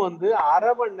இன்னும் வந்து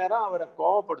 1/2 மணி நேரம் அவரை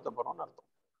கோவப்படுத்த போறோம்னு அர்த்தம்,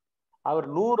 அவர்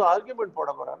 100 ஆர்குமெண்ட்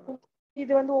போட போறாரு.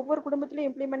 இது வந்து ஒவ்வொரு குடும்பத்திலயும்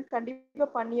இம்ப்ளிமெண்ட் கண்டிப்பா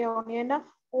பண்ணியாகணும். ஏன்னா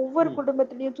ஒவ்வொரு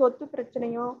குடும்பத்திலயும் சொத்து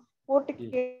பிரச்சனையும் கோர்ட்டு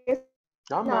கேஸ்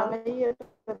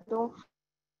அலையறதும்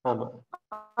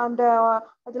அந்த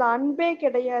அதுல அன்பே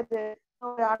கிடையாது,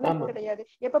 அன்பு கிடையாது.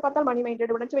 எப்ப பார்த்தாலும் மணி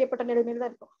மைண்டட், உணர்ச்சி வயப்பட்ட நிலைமையில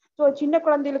தான் இருக்கும். சோ சின்ன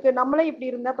குழந்தைகளுக்கு நம்மளே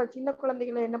இப்படி இருந்தா அப்ப சின்ன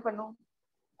குழந்தைகளை என்ன பண்ணும்?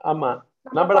 ஆமா,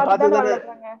 நம்ம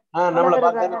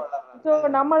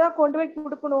தான் கொண்டு போய்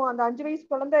கொடுக்கணும். அந்த 5 வயசு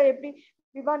குழந்தை எப்படி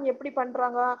விவான் எப்படி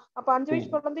பண்றாங்க, அப்ப 5 வயசு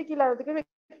குழந்தை கீழே அதுக்கு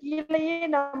கீழேயே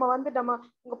நம்ம வந்து நம்ம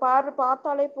உங்க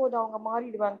பார்த்தாலே போதும், அவங்க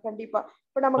மாறிடுவாங்க கண்டிப்பா.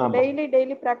 இப்ப நமக்கு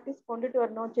டெய்லி பிராக்டிஸ் கொண்டுட்டு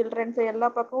வரணும். சில்ட்ரன்ஸ் எல்லா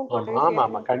பக்கமும் கொண்டு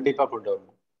போய் கண்டிப்பா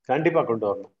கொண்டு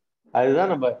வரணும்.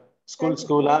 அதுதான் நம்ம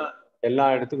ஸ்கூலா எல்லா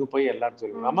இடத்துக்கும் போய் எல்லாரும்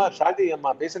சொல்லுவோம். அம்மா சாந்தி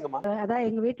அம்மா பேசுங்கம்மா. அதான்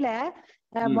எங்க வீட்டுல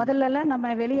முதல்ல எல்லாம்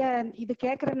நம்ம வெளிய இது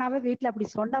கேக்குறனாவே வீட்டுல அப்படி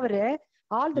சொன்னவரு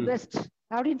ஆல் தி பெஸ்ட்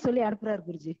அப்படின்னு சொல்லி அனுப்புறாரு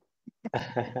குருஜி.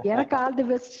 எனக்கு ஆல் தி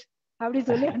பெஸ்ட் அப்படின்னு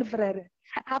சொல்லி அனுப்புறாரு.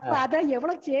 அப்ப அதான்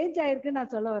எவ்வளவு சேஞ்ச் ஆயிருக்குன்னு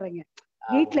நான் சொல்ல வரேங்க.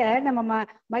 வீட்டுல நம்ம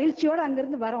மகிழ்ச்சியோட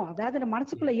அங்கிருந்து வரோம், அதாவது நம்ம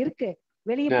மனசுக்குள்ள இருக்கு,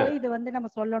 வெளியே போய் இது வந்து நம்ம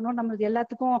சொல்லணும், நம்மளுக்கு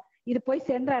எல்லாத்துக்கும் இது போய்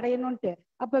சென்று அடையணும்ட்டு.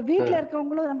 அப்ப வீட்டுல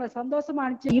இருக்கவங்களும் நம்ம சந்தோஷமா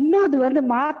அனுப்பிச்சு இன்னும் அது வந்து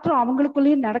மாற்றம்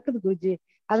அவங்களுக்குள்ளயும் நடக்குது குருஜி.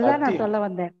 அதுதான் நான் சொல்ல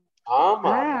வந்தேன்.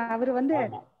 அவரு வந்து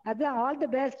அது ஆல் தி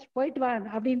பெஸ்ட் போயிட்டு வா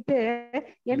அப்படின்ட்டு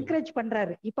என்கரேஜ்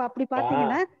பண்றாரு. இப்ப அப்படி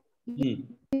பாத்தீங்கன்னா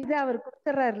இது அவர்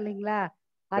கொடுத்துறாரு இல்லைங்களா,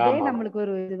 அதே நம்மளுக்கு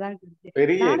ஒரு இதுதான்.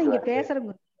 நானும் இங்க பேசுறேன்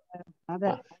குருஜி.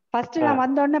 அதான் ஃபர்ஸ்ட் நான்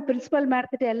வந்தோடனே பிரின்சிபல்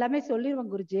மேடத்திட்ட எல்லாமே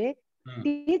சொல்லிடுவேன் குருஜி.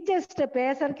 டீச்சர்ஸ்ட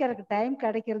பேசுறதுக்கு எனக்கு டைம்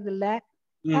கிடைக்கிறது இல்ல.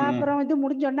 அப்புறம் இது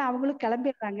முடிஞ்சோடனே அவங்களும்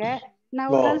கிளம்பிடுறாங்க.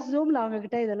 நான் ஒரு நாள் ஜூம்ல அவங்க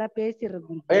கிட்ட இதெல்லாம்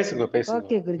பேசிடுறேன்.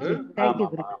 Okay Guruji, thank you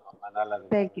Guruji,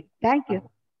 thank you.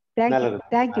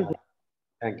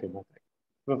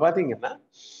 இப்ப பாத்தீங்கன்னா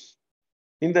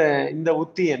இந்த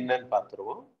உத்தி என்னன்னு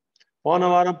பாத்துருவோம். போன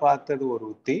வாரம் பார்த்தது ஒரு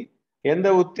உத்தி. எந்த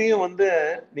உத்தியும் வந்து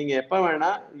நீங்க எப்ப வேணா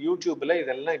யூடியூப்ல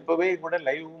இதெல்லாம் இப்பவே கூட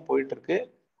லைவும் போயிட்டு இருக்கு,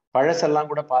 பழசெல்லாம்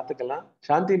கூட பாத்துக்கலாம்.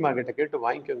 சாந்திமா கிட்ட கேட்டு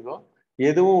வாங்கிக்கோங்க.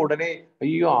 எதுவும் உடனே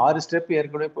ஐயோ 6 ஸ்டெப்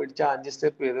ஏற்கனவே போயிடுச்சா 5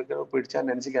 ஸ்டெப் ஏற்கனவே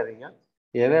போயிடுச்சான்னு நினைச்சுக்காதீங்க.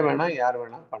 எதை வேணா யார்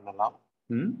வேணா பண்ணலாம்.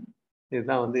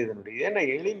 இதுதான் வந்து இதனுடைய ஏன்னா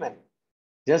எளிமை.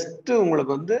 ஜஸ்ட்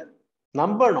உங்களுக்கு வந்து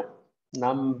நம்பணும்,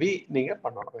 நம்பி நீங்க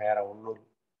பண்ணணும், வேற ஒண்ணும்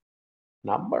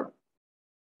நம்பணும்,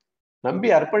 நம்பி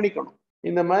அர்ப்பணிக்கணும்.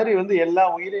 இந்த மாதிரி வந்து எல்லா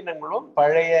உயிரினங்களும்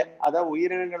பழைய, அதாவது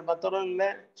உயிரினங்கள் மாத்திரம் இல்லை,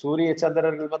 சூரிய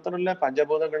சந்திரர்கள் மாத்திரம் இல்லை,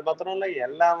 பஞ்சபூதங்கள் மாத்திரம் இல்லை,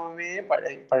 எல்லாமே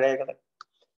பழைய பழைய கதை.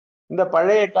 இந்த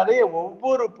பழைய கதையை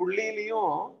ஒவ்வொரு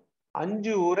புள்ளியிலையும்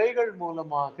 5 உரைகள்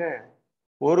மூலமாக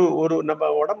ஒரு ஒரு நம்ம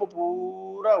உடம்பு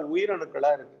பூரா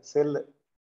உயிரணுக்களா இருக்கு. செல்லு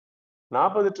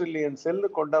 40 ட்ரில்லியன் செல்லு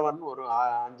கொண்டவன் ஒரு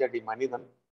 5 அடி மனிதன்.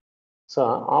 ஸோ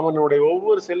அவனுடைய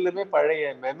ஒவ்வொரு செல்லுமே பழைய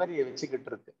மெமரியை வச்சுக்கிட்டு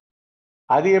இருக்கு.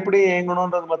 அது எப்படி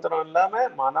இயங்கணும்ன்றது மாத்திரம் இல்லாம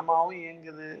மனமாவும்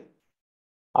இயங்குது,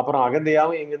 அப்புறம்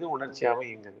அகந்தையாவும் இயங்குது, உணர்ச்சியாவும்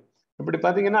இயங்குது. இப்படி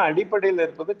பாத்தீங்கன்னா அடிப்படையில்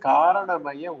இருப்பது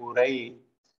காரணமய உரை,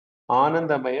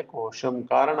 ஆனந்தமய கோஷம்,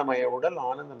 காரணமய உடல்,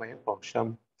 ஆனந்தமய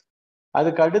கோஷம்.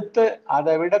 அதுக்கு அடுத்து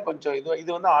அதை விட கொஞ்சம் இது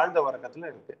வந்து ஆழ்ந்த உறக்கத்துல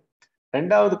இருக்கு.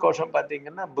 2வது கோஷம்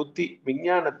பாத்தீங்கன்னா புத்தி,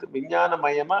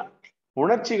 விஞ்ஞானமயமா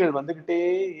உணர்ச்சிகள் வந்துகிட்டே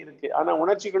இருக்கு. ஆனா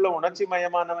உணர்ச்சிக்குள்ள உணர்ச்சி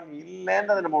மயமானவன்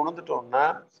இல்லைன்றதை நம்ம உணர்ந்துட்டோம்னா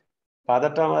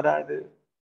பதட்டம் வராது,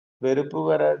 வெறுப்பு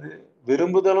வராது,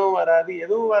 விரும்புதலும் வராது,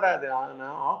 எதுவும் வராது. ஆனா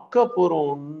ஆக்கப்பூர்வம்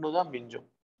ஒண்ணுதான் மிஞ்சும்.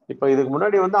 இப்ப இதுக்கு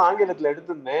முன்னாடி வந்து ஆங்கிலத்துல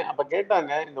எடுத்திருந்தேன். அப்ப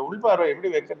கேட்டாங்க இந்த உள்பார்வை எப்படி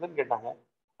வைக்கிறதுன்னு கேட்டாங்க.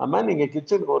 அம்மா நீங்க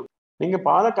கிச்சனுக்கு நீங்க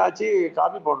பாலை காய்ச்சி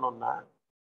காபி போடணும்னா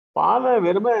பாலை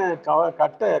வெறுமை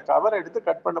கவரை எடுத்து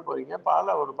கட் பண்ண போறீங்க,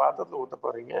 பாலை ஒரு பாத்திரத்துல ஊத்த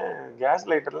போறீங்க, கேஸ்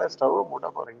லைட்டர்ல ஸ்டவ் மூட்ட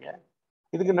போறீங்க.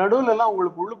 இதுக்கு நடுவுல எல்லாம்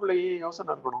உங்களுக்கு உள்ளுக்குள்ளேயே யோசனை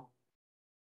இருக்கணும்.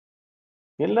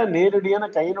 எல்லாம் நேரடியான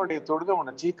கையினுடைய தொடுக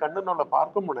உணர்ச்சி, கண்ணுனோட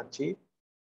பார்க்கும் உணர்ச்சி,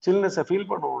 சில்னஸை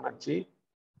ஃபீல் பண்ணும் உணர்ச்சி,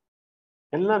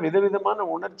 எல்லாம் விதவிதமான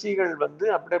உணர்ச்சிகள் வந்து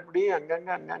அப்படி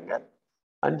அங்கங்க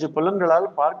 5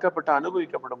 புலன்களால் பார்க்கப்பட்டு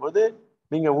அனுபவிக்கப்படும் போது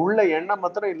நீங்க உள்ள எண்ணம்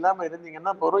மாத்திரம் இல்லாம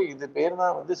இருந்தீங்கன்னா போறோம். இது பேர்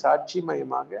தான் வந்து சாட்சி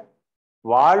மயமாக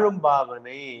வாழும்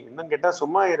பாவனை. இன்னும் கேட்டா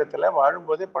சும்மா இடத்துல வாழும்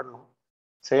போதே பண்ணலாம்,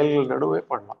 செயல்கள் நடுவே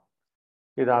பண்ணலாம்.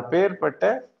 இது அப்பேற்பட்ட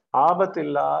ஆபத்து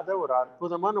இல்லாத ஒரு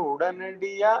அற்புதமான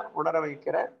உடனடியா உணர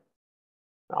வைக்கிற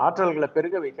ஆற்றல்களை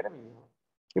பெருக வைக்கிற விஞ்ஞானம்.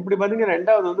 இப்படி பாத்தீங்கன்னா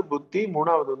 2வது வந்து புத்தி,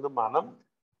 3வது வந்து மனம்,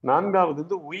 4வது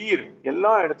வந்து உயிர்.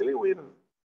 எல்லா இடத்துலயும் உயிர்.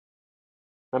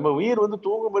 நம்ம உயிர் வந்து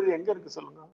தூங்கும்போது எங்க இருக்கு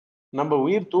சொல்லுங்க? நம்ம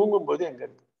உயிர் தூங்கும் போது எங்க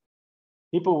இருக்கு?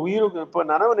 இப்ப உயிருக்கு இப்ப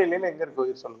நனவு நிலையில எங்க இருக்கு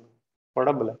உயிர் சொல்லுங்க?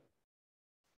 உடம்புல.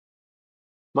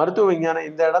 மருத்துவ விஞ்ஞானம்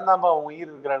இந்த இடம் தான் உயிர்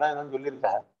இருக்கிற இடம் என்னன்னு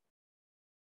சொல்லியிருக்கா?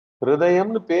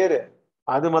 ஹிருதயம்னு பேரு,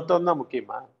 அது மொத்தம் தான்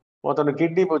முக்கியமா? ஒருத்தனுக்கு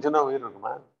கிட்னி போச்சுன்னா உயிர்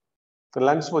இருக்குமா?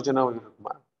 லங்ஸ் போச்சுன்னா உயிர்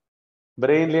இருக்குமா?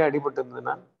 பிரெயின்லயே அடிபட்டு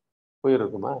இருந்ததுன்னா உயிர்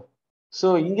இருக்குமா? ஸோ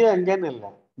இங்கே அங்கேன்னு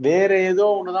இல்லை, வேற ஏதோ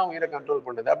ஒண்ணுதான் உயிரை கண்ட்ரோல்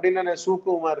பண்ணுது. அப்படின்னா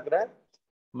சூக்குவமா இருக்கிற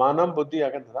மனம், புத்தி,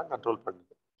 அகந்து தான் கண்ட்ரோல் பண்ணுது.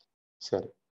 சரி,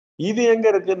 இது எங்க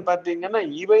இருக்குன்னு பாத்தீங்கன்னா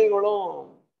இவைகளும்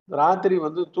ராத்திரி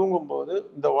வந்து தூங்கும் போது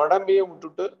இந்த உடம்பையும்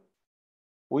விட்டுட்டு,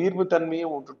 உயிர்ப்பு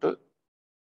தன்மையும் விட்டுட்டு,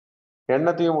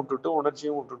 எண்ணத்தையும் விட்டுட்டு,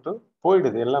 உணர்ச்சியும் விட்டுட்டு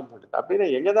போயிடுது, எல்லாம் போயிடுது. அப்படின்னா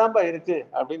எங்கதான்பா இருக்கு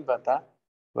அப்படின்னு பார்த்தா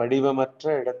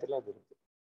வடிவமற்ற இடத்துல அது இருக்கு.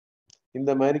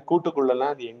 இந்த மாதிரி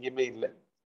கூட்டுக்குள்ளெல்லாம் அது எங்கேயுமே இல்லை.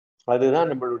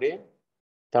 அதுதான் நம்மளுடைய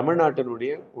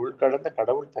தமிழ்நாட்டினுடைய உள்கடந்த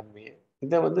கடவுள் தன்மையை.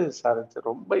 இதை வந்து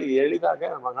ரொம்ப எளிதாக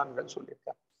மகான்கள்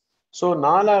சொல்லியிருக்காங்க. ஸோ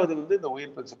 4வது வந்து இந்த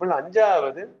உயிர் பிரின்சிபல்.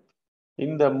 5வது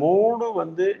இந்த 3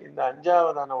 வந்து இந்த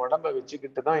 5வதான உடம்பை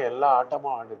வச்சுக்கிட்டு தான் எல்லா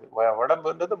ஆட்டமும் ஆடுது.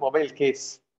 உடம்புன்றது மொபைல் கேஸ்,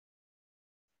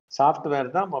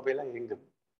 சாஃப்ட்வேர் தான் மொபைலா இயங்குது.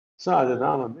 ஸோ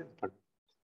அதுதான் வந்து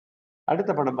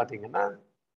அடுத்த படம் பார்த்தீங்கன்னா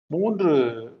 3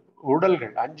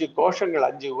 உடல்கள், 5 கோஷங்கள்,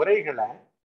 5 உரைகளை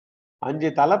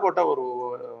 5 தலை போட்ட ஒரு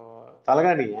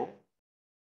தலகாணிய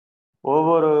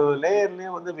ஒவ்வொரு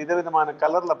லேயர்லயும் வந்து விதவிதமான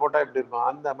கலர்ல போட்டா எப்படி இருக்கும்,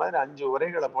 அந்த மாதிரி 5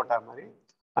 உரைகளை போட்டா மாதிரி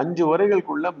 5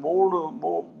 உரைகளுக்குள்ள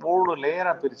 3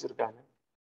 லேயரா பிரிச்சிருக்காங்க.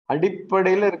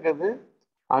 அடிப்படையில இருக்கிறது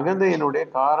அகந்தையினுடைய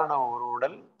காரண ஒரு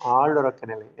உடல் ஆளுறக்க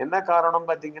நிலை. என்ன காரணம்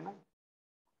பாத்தீங்கன்னா,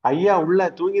 ஐயா உள்ள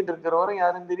தூங்கிட்டு இருக்கிறவரும்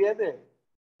யாரும் தெரியாது,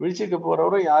 விழிச்சுக்க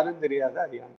போறவரும் யாரும் தெரியாது.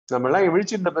 ஐயா நம்ம எல்லாம்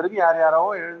விழிச்சிருந்த பிறகு யார் யாராவோ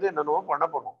எழுந்து என்னென்னவோ பண்ண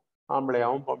போறோம்.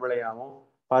 ஆம்பளையாவும் பொம்பளையாவும்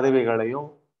பதவிகளையும்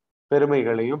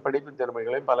பெருமைகளையும் படிப்பு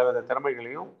திறமைகளையும் பலவித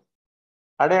திறமைகளையும்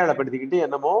அடையாளப்படுத்திக்கிட்டு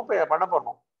என்னமோ பண்ண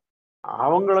போறோம்.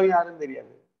 அவங்களும் யாரும்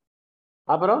தெரியாது.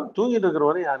 அப்புறம் தூங்கிட்டு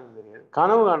இருக்கிறவரும் யாரும் தெரியாது,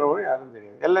 கனவு காணுறவரும் யாரும்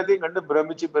தெரியாது. எல்லாத்தையும் கண்டு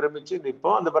பிரமிச்சு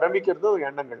நிற்போம். அந்த பிரமிக்கிறதும்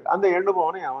எண்ணங்கள், அந்த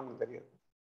எண்ணுபவனும் அவனுக்கு தெரியாது.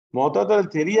 மொத்தத்துல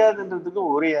தெரியாதுன்றதுக்கு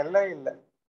ஒரு எல்லை இல்லை.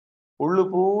 உள்ளு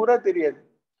பூரா தெரியாது.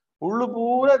 உள்ளு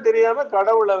பூரா தெரியாம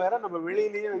கடவுளை வேற நம்ம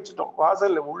வெளியிலேயே வச்சுட்டோம்.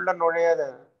 வாசல்ல உள்ள நுழையாத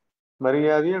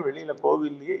மரியாதையா வெளியில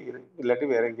கோவில்லையே இரு, இல்லாட்டி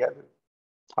வேற எங்கேயாவது.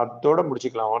 அதோட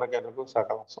முடிச்சுக்கலாம். உனக்கு எனக்கும்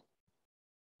சகவாசம்.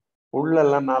 உள்ள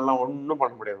எல்லாம் நான்லாம் ஒன்றும்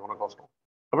பண்ண முடியாது உனக்கோசரம்.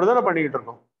 அப்படித்தானே பண்ணிக்கிட்டு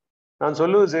இருக்கோம். நான்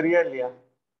சொல்லுவது சரியா இல்லையா?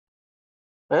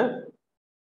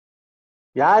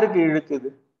 யாருக்கு இழுக்குது?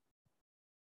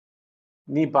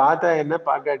 நீ பார்த்தா என்ன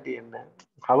பார்க்காட்டி என்ன,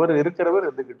 அவர் இருக்கிறவர்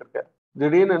இருந்துகிட்டு இருக்கார்.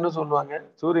 திடீர்னு என்ன சொல்லுவாங்க,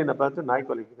 சூரியனை பார்த்து நாய்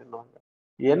கொலைக்குதுன்னுவாங்க.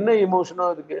 என்ன இமோஷனோ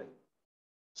அதுக்கு?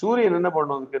 சூரியன் என்ன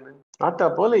பண்ணும் அதுக்குன்னு? ஆத்தா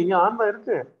போல இங்க ஆன்மா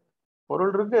இருக்கு,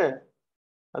 பொருள் இருக்கு,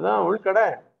 அதான் உள்கடை,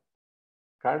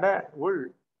 கடை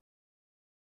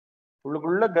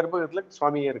உள்ளுக்குள்ள கர்ப்பகத்துல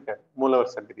சுவாமியே இருக்காரு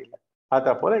மூலவர் சன்னதியில.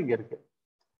 அதா போல இங்க இருக்கு.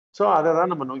 ஸோ அதை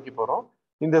தான் நம்ம நோக்கி போறோம்.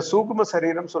 இந்த சூக்கும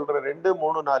சரீரம் சொல்ற 2,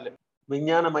 3, 4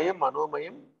 விஞ்ஞானமயம்,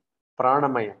 மனோமயம்,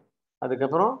 பிராணமயம்,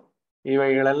 அதுக்கப்புறம்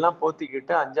இவைகளெல்லாம்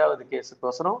போத்திக்கிட்டு 5வது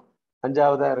கேஸுக்கோசரம்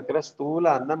 5வதா இருக்கிற ஸ்தூல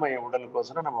அன்னமய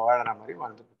உடலுக்கோசரம் நம்ம வாழற மாதிரி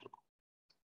வாழ்ந்துகிட்டு இருக்கோம்.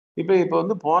 இப்போ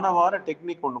வந்து போன வாரம்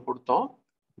டெக்னிக் ஒண்ணு கொடுத்தோம்.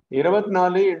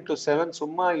 24x7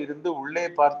 சும்மா இருந்து உள்ளே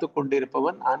பார்த்து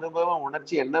கொண்டிருப்பவன் அனுபவ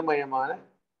உணர்ச்சி எண்ணமயமான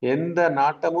எந்த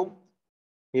நாட்டமும்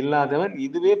இல்லாதவன்,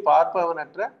 இதுவே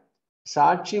பார்ப்பவனற்ற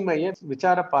சாட்சிமய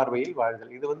விசார பார்வையில்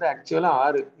வாழ்தல். இது வந்து ஆக்சுவலா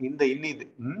 6 இந்த இன்னிது.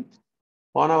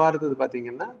 போன வாரத்துக்கு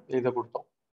பாத்தீங்கன்னா இதை கொடுத்தோம்.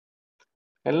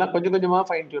 எல்லாம் கொஞ்சம் கொஞ்சமா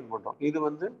ஃபைன் டியூன் பண்றோம். இது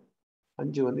வந்து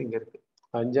 5 வந்து இங்க இருக்கு.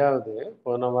 5வது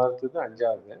போன வாரத்துக்கு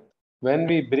 5வது. When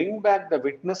we bring back the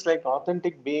witness like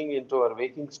authentic being into our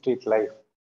waking state life,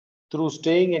 through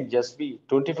staying in just be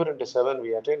 24x7,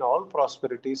 we attain all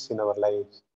prosperities in our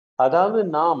lives. அதாவது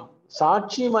நாம்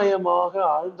சாட்சிமயமாக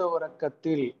ஆழ்ந்த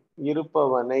உறக்கத்தில்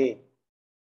இருப்பவனை,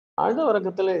 ஆழ்ந்த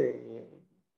உறக்கத்துல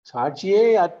சாட்சியே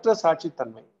அற்ற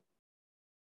சாட்சித்தன்மை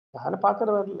யாரும்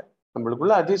பார்க்கறதா இல்லை.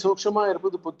 நம்மளுக்குள்ள அதிசூக்ஷமா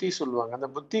இருப்பது புத்தி சொல்லுவாங்க. அந்த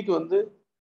புத்திக்கு வந்து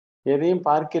எதையும்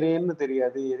பார்க்கிறேன்னு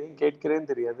தெரியாது, எதையும்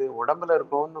கேட்கிறேன்னு தெரியாது, உடம்புல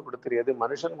இருக்கோன்னு கூட தெரியாது,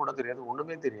 மனுஷன் கூட தெரியாது,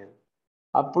 ஒண்ணுமே தெரியாது.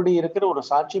 அப்படி இருக்கிற ஒரு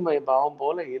சாட்சிமய பாவம்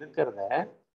போல இருக்கிறத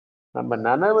நம்ம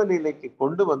நனவு நிலைக்கு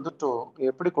கொண்டு வந்துட்டோம்.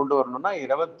 எப்படி கொண்டு வரணும்னா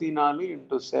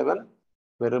 24x7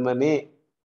 வெறுமனே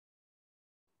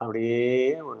அப்படியே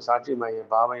ஒரு சாட்சிமய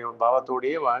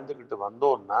பாவத்தோடையே வாழ்ந்துக்கிட்டு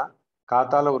வந்தோம்னா,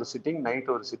 காத்தால ஒரு சிட்டிங்,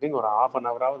 நைட் ஒரு சிட்டிங், ஒரு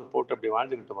 1/2 hour போட்டு அப்படி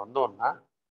வாழ்ந்துக்கிட்டு வந்தோம்னா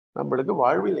நம்மளுக்கு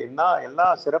வாழ்வில் எல்லா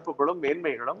சிறப்புகளும்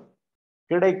மேன்மைகளும்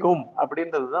கிடைக்கும்.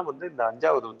 அப்படின்றதுதான் வந்து இந்த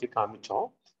 5வது உத்தி காமிச்சோம்.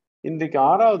 இன்றைக்கு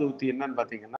 6வது உத்தி என்னன்னு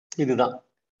பாத்தீங்கன்னா இதுதான்.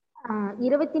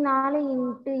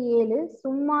 24x7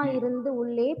 சும்மா இருந்து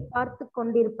உள்ளே பார்த்து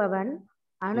கொண்டிருப்பவன்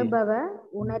அனுபவ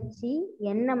உணர்ச்சி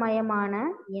எண்ணமயமான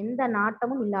எந்த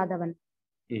நாட்டமும் இல்லாதவன்,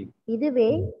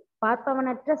 இதுவே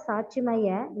பார்ப்பவனற்ற சாட்சிமய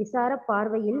விசார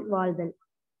பார்வையில் வாழ்தல்.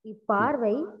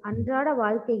 இப்பார்வை அன்றாட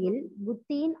வாழ்க்கையில்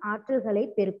புத்தியின் ஆற்றல்களை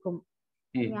பெருக்கும்,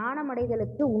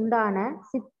 ஞானமடைதலுக்கு உண்டான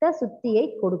சித்த சுத்தியை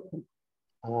கொடுக்கும்.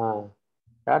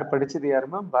 யார் படிச்சது?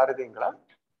 யாருமா? பாரதிங்களா?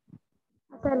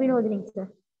 Sir வினோதினிங்க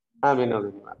sir.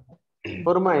 வினோதினி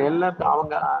பொறுமா.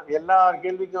 அவங்க எல்லா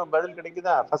கேள்விக்கும் பதில்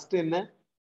கிடைக்குதா? ஃபர்ஸ்ட் என்ன?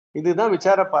 இதுதான்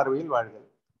விசார பார்வையில் வாழ்தல்.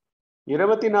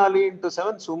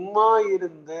 24x7 சும்மா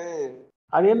இருந்து,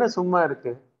 அது என்ன சும்மா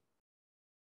இருக்கு?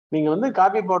 நீங்க வந்து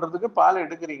காபி போடுறதுக்கு பால்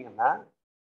எடுக்கிறீங்கன்னா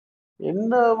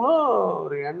என்னவோ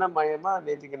ஒரு எண்ணமயமா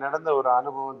நேற்றுக்கு நடந்த ஒரு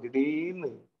அனுபவம்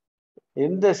திடீர்னு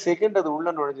எந்த செகண்ட் அது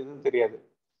உள்ள நுழைஞ்சதுன்னு தெரியாது.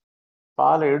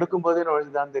 பாலை எடுக்கும் போதே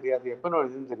நுழைஞ்சுதான்னு தெரியாது, எப்ப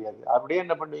நுழைஞ்சதுன்னு தெரியாது. அப்படியே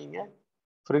என்ன பண்ணுவீங்க?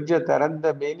 ஃப்ரிட்ஜை திறந்த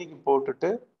மேனிக்கு போட்டுட்டு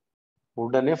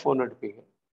உடனே போன் எடுப்பீங்க.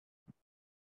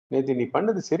 நேற்று நீ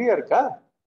பண்ணது சரியா இருக்கா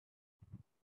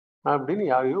அப்படின்னு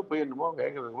யாரையோ போய் என்னமோ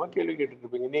வேக வேகமா கேள்வி கேட்டுட்டு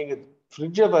இருப்பீங்க. நீங்க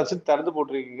ஃப்ரிட்ஜை வச்சு திறந்து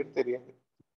போட்டிருக்கீங்கன்னு தெரியாது.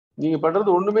 நீங்க பண்றது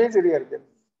ஒண்ணுமே சரியா இருக்கு.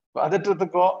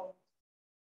 பதற்றத்துக்கோ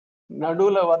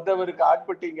நடுவுல வந்தவருக்கு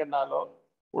ஆட்பட்டீங்கன்னாலோ,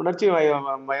 உணர்ச்சி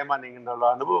மயமானீங்கன்னாலோ,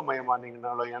 அனுபவ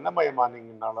மயமானீங்கன்னாலோ,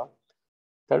 எண்ணமயமானீங்கன்னாலோ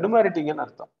தடுமாறிட்டீங்கன்னு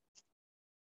அர்த்தம்.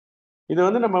 இது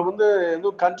வந்து நம்ம வந்து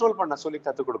எதுவும் கண்ட்ரோல் பண்ண சொல்லி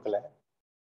கற்றுக் கொடுக்கல.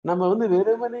 நம்ம வந்து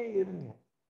வெறுமனே இருங்க.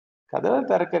 கதவை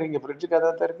திறக்கிறீங்க, ஃப்ரிட்ஜு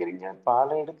கதவை திறக்கிறீங்க,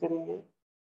 பாலை எடுக்கிறீங்க,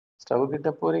 ஸ்டவ் கிட்ட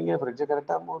போறீங்க, ஃப்ரிட்ஜை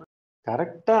கரெக்டா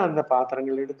கரெக்டா அந்த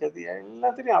பாத்திரங்கள் எடுக்கிறது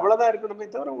எல்லாத்தையும் அவ்வளவுதான் இருக்கணுமே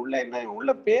தவிர உள்ள என்ன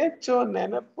உள்ள பேச்சோ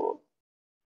நினைப்போ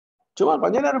சும்மா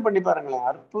கொஞ்ச நேரம் பண்ணி பாருங்களேன்,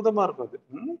 அற்புதமா இருக்கும் அது.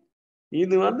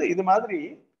 இது வந்து இது மாதிரி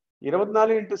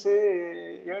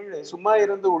 24x7 சும்மா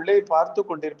இருந்து உள்ளே பார்த்து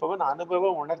கொண்டிருப்பவன் அனுபவ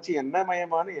உணர்ச்சி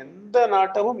எண்ணமயமான எந்த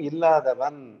நாட்டமும்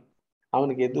இல்லாதவன்,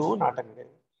 அவனுக்கு எதுவும் நாட்டம்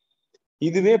கிடையாது.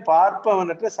 இதுவே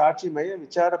பார்ப்பவனற்ற சாட்சிமய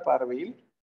விசார பார்வையில்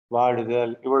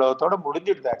வாழுதல். இவ்வளவுத்தோட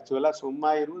முடிஞ்சிடுது. ஆக்சுவலா சும்மா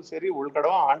இருக்கும் சரி,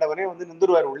 உள்கடவும் ஆண்டவனே வந்து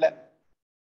நின்றுருவாரு உள்ள.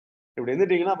 இப்படி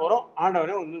இருந்துட்டீங்கன்னா போறோம்,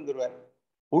 ஆண்டவனே வந்து நின்றுருவாரு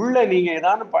உள்ள. நீங்க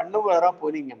ஏதாவது பண்ணுவாரா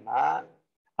போனீங்கன்னா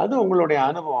அது உங்களுடைய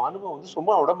அனுபவம் வந்து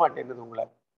சும்மா விட மாட்டேங்குது உங்களை.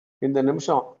 இந்த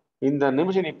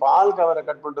நிமிஷம் நீ பால் கவரை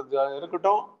கட் பண்றது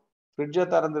இருக்கட்டும், ஃப்ரிட்ஜை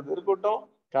திறந்தது இருக்கட்டும்,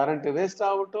 கரண்ட் வேஸ்ட்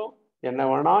ஆகட்டும், என்ன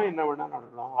வேணா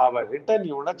நடக்கலாம், அவ ரிட்டர்ன்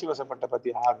நீ உணர்ச்சி வசப்பட்ட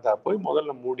பத்தி அதை போய்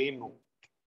முதல்ல முடியணும்.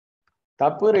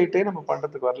 தப்பு ரைட்டே நம்ம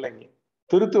பண்றதுக்கு வரலைங்க,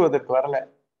 திருத்துவதற்கு வரல.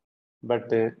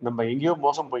 பட் நம்ம எங்கேயோ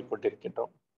மோசம் போய்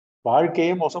கொண்டிருக்கின்றோம்.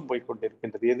 வாழ்க்கையே மோசம் போய்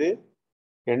கொண்டிருக்கின்றது. எது?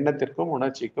 எண்ணத்திற்கும்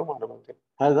உணர்ச்சிக்கும் அனுபவத்திற்கும்.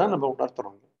 அதுதான் நம்ம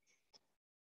உணர்த்துறோம்.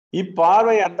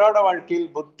 இப்பார்வை அன்றாட வாழ்க்கையில்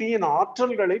புத்தியின்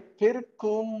ஆற்றல்களை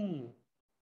பெருக்கும்.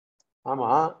 ஆமா,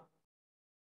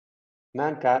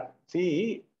 நான்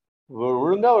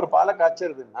ஒழுங்கா ஒரு பாலை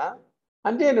காய்ச்சறதுன்னா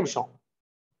 5 நிமிஷம்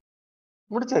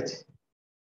முடிச்சாச்சு.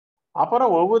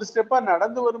 அப்புறம் ஒவ்வொரு ஸ்டெப்பா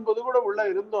நடந்து வரும்போது கூட உள்ள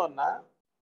இருந்தோம்னா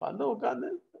வந்து உட்காந்து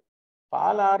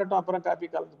பால் ஆறட்டும், அப்புறம் காப்பி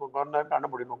கலந்து கண்ண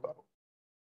முடியும் உட்காரும்.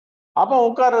 அப்ப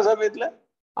உட்கார்ற சமயத்துல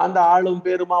அந்த ஆளும்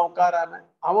பேருமா உட்காராம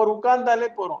அவர் உட்கார்ந்தாலே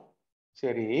போறோம்.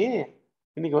 சரி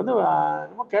இன்னைக்கு வந்து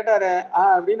என்னமோ கேட்டாரு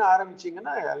அப்படின்னு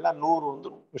ஆரம்பிச்சீங்கன்னா எல்லாம் 100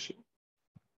 வந்துடும் விஷயம்.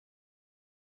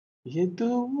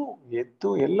 எதுவும்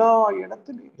எல்லா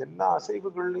இடத்துலயும், எல்லா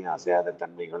அசைவுகள்லையும், அசையாத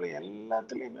தன்மைகளும்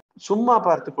எல்லாத்துலயுமே சும்மா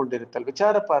பார்த்து கொண்டிருத்தல்,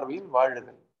 விசார பார்வையில்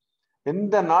வாழுதல்,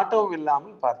 எந்த நாட்டமும்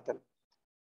இல்லாமல் பார்த்தல்.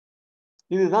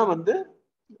 இதுதான் வந்து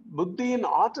புத்தியின்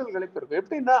ஆற்றல்களை பெருக்கும்.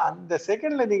 எப்படின்னா அந்த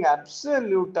செகண்ட்ல நீங்க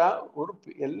அப்சல்யூட்டா ஒரு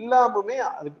எல்லாமுமே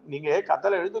நீங்க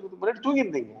கத்தலை எழுதுறதுக்கு முன்னாடி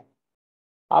தூங்கியிருந்தீங்க.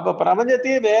 அப்ப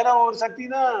பிரபஞ்சத்தையே வேற ஒரு சக்தி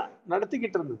தான்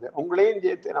நடத்திக்கிட்டு இருந்தது, உங்களையும்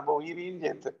சேர்த்து, நம்ம உயிரையும்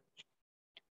சேர்த்து.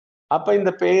 அப்ப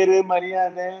இந்த பேரு,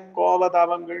 மரியாதை,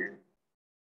 கோபதாபங்கள்,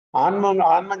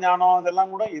 ஆன்ம ஞானம்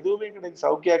அதெல்லாம் கூட எதுவுமே கிடையாது.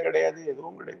 சௌக்கியா கிடையாது,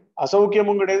 எதுவும் கிடையாது.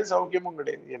 அசௌக்கியமும் கிடையாது, சௌக்கியமும்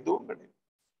கிடையாது, எதுவும் கிடையாது.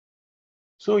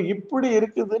 சோ இப்படி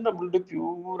இருக்குது நம்மளுடைய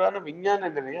பியூரான விஞ்ஞான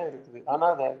நிலையா இருக்குது. ஆனா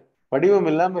அத வடிவம்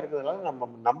இல்லாம இருக்கிறதுனால நம்ம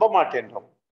நம்ப மாட்டேன்றோம்.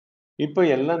 இப்ப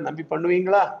எல்லாம் நம்பி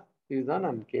பண்ணுவீங்களா? இதுதான்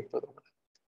நான் கேட்பது.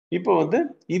 இப்ப வந்து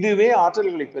இதுவே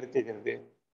ஆற்றல்களை பெருக்குகிறது,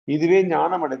 இதுவே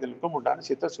ஞானம் அடைதலுக்கும் உண்டான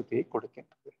சித்த சுத்தியை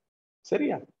கொடுக்கின்றது.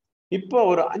 சரியா? இப்போ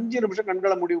ஒரு 5 நிமிஷம்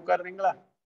கண்களை மூடி உட்காருறீங்களா?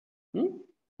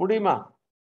 முடியுமா?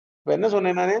 இப்ப என்ன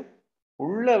சொன்னேன் நானு?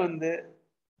 உள்ள வந்து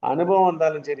அனுபவம்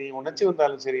வந்தாலும் சரி, உணர்ச்சி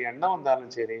வந்தாலும் சரி, எண்ணம்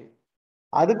வந்தாலும் சரி,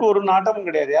 அதுக்கு ஒரு நாட்டமும்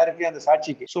கிடையாது. யாருக்கு? அந்த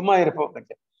சாட்சிக்கு. சும்மா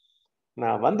இருப்பவனுக்கு.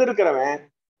 நான் வந்திருக்கிறவன்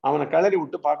அவனை கிளறி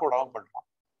விட்டு பார்க்க விடாம பண்றான்.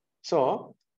 சோ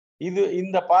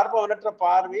இந்த பார்ப்பவனற்ற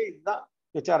பார்வை இதுதான்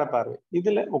விசார பார்வை.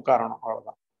 இதுல உட்காரணும்,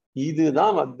 அவ்வளவுதான்.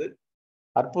 இதுதான் வந்து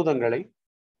அற்புதங்களை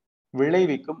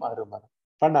விளைவிக்கும் அருமரம்.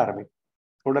 பண்ண ஆரம்பிக்கும்,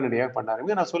 உடனடியாக பண்ண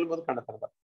ஆரம்பிக்கும். நான் சொல்லும்போது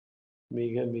கண்டத்தில்தான்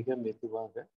மிக மிக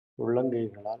மெதுவாக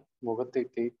உள்ளங்கைகளால் முகத்தை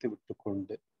தேய்த்து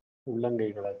விட்டுக்கொண்டு,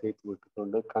 உள்ளங்கைகளால் தேய்த்து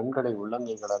விட்டுக்கொண்டு, கண்களை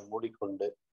உள்ளங்கைகளால் மூடிக்கொண்டு,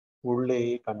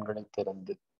 உள்ளேயே கண்களை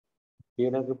திறந்து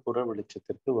பிறகு புற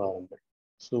வெளிச்சத்திற்கு வாருங்கள்.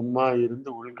 சும்மா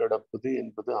இருந்து உள்கடப்பது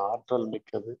என்பது ஆற்றல்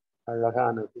மிக்கது,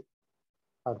 அழகானது,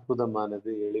 அற்புதமானது,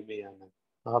 எளிமையானது,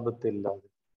 ஆபத்து இல்லாது.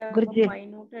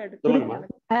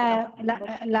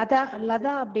 லதா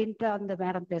லதா அப்படின்ட்டு அந்த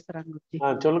மேடம் பேசுறாங்க.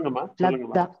 சொல்லுங்கம்மா,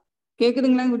 சொல்லுங்கம்மா.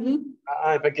 கேக்குதுங்களா குருஜி?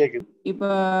 இப்ப கேக்குது. இப்ப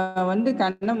வந்து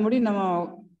கண்ணை மூடி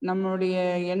நம்மளுடைய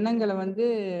எண்ணங்களை வந்து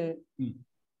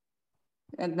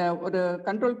ஒரு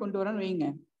கண்ட்ரோல் கொண்டு வரோம்னு வைங்க.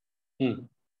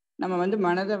 நம்ம வந்து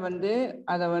மனதை வந்து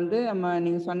அதை வந்து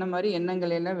நீங்க சொன்ன மாதிரி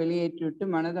எண்ணங்களை எல்லாம் வெளியேற்றி விட்டு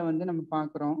மனதை வந்து நம்ம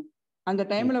பாக்குறோம். அந்த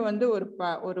டைம்ல வந்து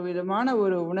ஒரு விதமான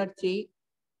ஒரு உணர்ச்சி,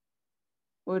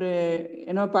 ஒரு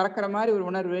என்ன பறக்கிற மாதிரி ஒரு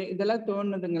உணர்வு, இதெல்லாம்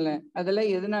தோணுதுங்களே,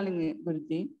 அதெல்லாம் எதனாலுங்க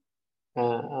குருஜி?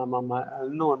 ஆமாம்மா.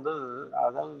 இன்னும் வந்து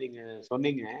அதாவது நீங்க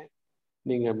சொன்னீங்க,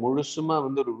 நீங்க முழுசுமா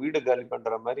வந்து ஒரு வீடு காலி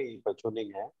பண்ற மாதிரி இப்ப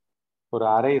சொன்னீங்க. ஒரு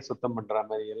அறையை சுத்தம் பண்ற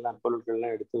மாதிரி எல்லா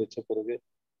பொருட்கள்லாம் எடுத்து வச்ச பிறகு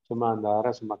சும்மா அந்த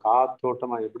அறை சும்மா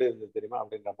காத்தோட்டமா எப்படி இருந்தது தெரியுமா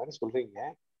அப்படின்ற மாதிரி சொல்றீங்க.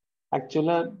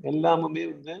 ஆக்சுவலா எல்லாமுமே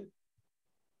வந்து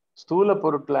ஸ்தூல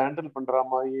பொருட்களை ஹேண்டில் பண்ற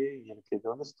மாதிரியே எனக்கு இது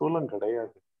வந்து ஸ்தூலம்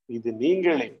கிடையாது. இது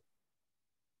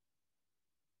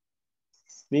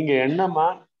நீங்க எண்ணமா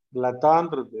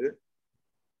லதான்றது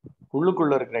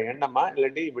உள்ளுக்குள்ள இருக்கிற எண்ணமா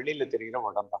இல்லாட்டி வெளியில தெரிகிற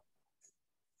உடம்பா?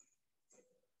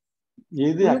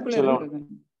 இது ஆக்சுவலா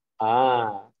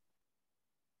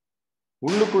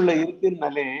உள்ளுக்குள்ள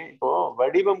இருக்குன்னாலே இப்போ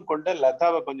வடிவம் கொண்ட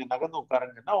லதாவை கொஞ்சம் நகர்ந்து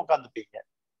உட்காருங்கன்னா உட்காந்துப்பீங்க.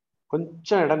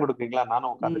 கொஞ்சம் இடம் கொடுப்பீங்களா?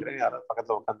 நானும் உட்காந்துக்கிறேன், யாராவது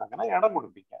பக்கத்துல உட்காந்தாங்கன்னா இடம்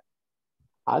கொடுப்பீங்க.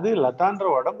 அது லதான்ற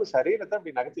உடம்பு சரீரத்தை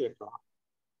அப்படி நகர்த்தி வைக்கலாம்.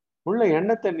 உள்ள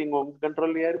எண்ணத்தை நீங்க உங்க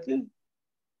கண்ட்ரோல்லையா இருக்கு.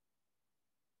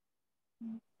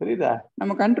 புரியுதா?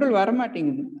 நம்ம கண்ட்ரோல் வர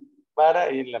மாட்டேங்குது. வர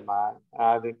இல்லம்மா.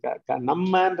 அது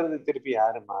நம்மன்றது திருப்பி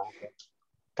யாருமா?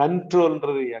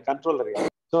 கண்ட்ரோல்ன்றது கண்ட்ரோலர்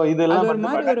யாரு? சோ இதெல்லாம்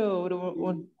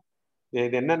வந்து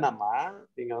இது என்னன்னாமா,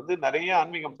 நீங்க வந்து நிறைய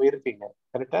ஆன்மீகம் போயிருப்பீங்க,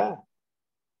 கரெக்டா?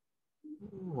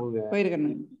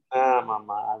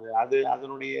 ஆமாமா. அது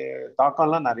அதனுடைய தாக்கம்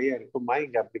எல்லாம் நிறைய இருக்குமா.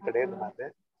 இங்க அப்படி கிடையாது.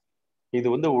 இது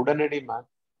வந்து உடனடிமா.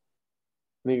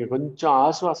 நீங்க கொஞ்சம்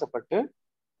ஆசுவாசப்பட்டு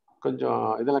கொஞ்சம்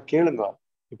இதெல்லாம் கேளுங்க.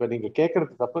 இப்ப நீங்க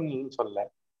கேட்கறது தப்புன்னு சொல்ல,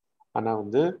 ஆனா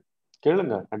வந்து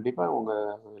கேளுங்க. கண்டிப்பா உங்க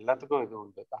எல்லாத்துக்கும் இது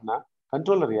உண்டு. ஆனா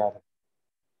கண்ட்ரோலர் யாரு?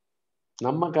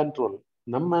 நம்ம கண்ட்ரோல்.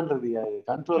 நம்மன்றது யாரு?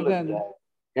 கண்ட்ரோலர் யாரு?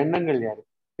 எண்ணங்கள் யாரு?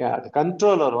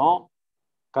 கண்ட்ரோலரும்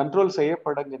கண்ட்ரோல்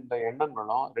செய்யப்படுகின்ற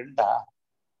எண்ணங்களும் ரெண்டா?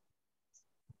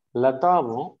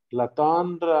 லதாவும்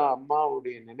லதான்ற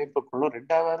அம்மாவுடைய நினைப்புகளும்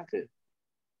ரெண்டாவா இருக்கு.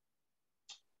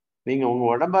 நீங்க உங்க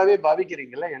உடம்பாவே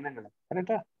பாவிக்கிறீங்கல்ல எண்ணங்களை,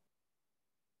 கரெக்டா?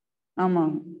 ஆமா.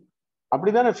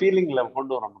 அப்படிதானே ஃபீலிங்ல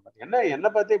கொண்டு வரணும். என்ன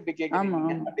பார்த்து இப்படி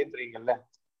கேட்குறீங்க அப்படின்றீங்கல்ல.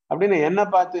 அப்படின்னு என்ன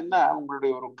பார்த்துன்னா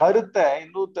உங்களுடைய ஒரு கருத்தை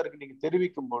இன்னொருத்தருக்கு நீங்க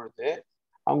தெரிவிக்கும் பொழுது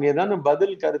அவங்க ஏதாவது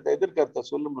பதில் கருத்தை எதிர்கருத்தை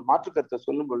சொல்லும் மாற்று கருத்தை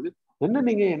சொல்லும் பொழுது என்ன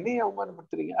நீங்க என்னையும்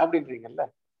அவமானப்படுத்துறீங்க அப்படின்றீங்கல்ல.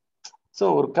 சோ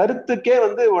ஒரு கருத்துக்கே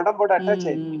வந்து உடம்போட அட்டாச்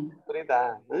ஆயிருக்கீங்க. புரியுதா?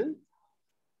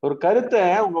 ஒரு கருத்தை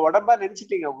உங்க உடம்பா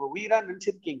நினைச்சிட்டீங்க, உங்க உயிரா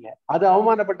நினைச்சிருக்கீங்க, அது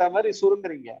அவமானப்பட்ட மாதிரி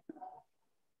சுருங்குறீங்க.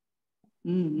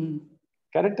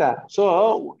 கரெக்டா? சோ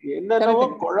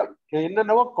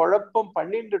என்னென்னவோ குழப்பம்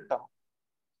பண்ணிட்டுட்டோம்.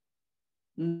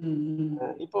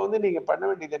 இப்ப வந்து நீங்க பண்ண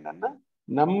வேண்டியது என்னன்னா,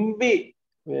 நம்பி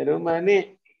வெறுமனே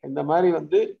இந்த மாதிரி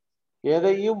வந்து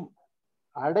எதையும்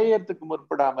அடையறதுக்கு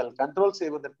முற்படாமல், கண்ட்ரோல்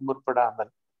செய்வதற்கு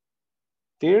முற்படாமல்,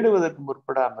 தேடுவதற்கு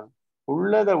முற்படாமல்,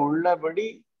 உள்ளதை உள்ளபடி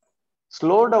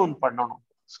ஸ்லோ டவுன் பண்ணணும்,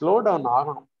 ஸ்லோ டவுன்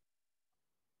ஆகணும்.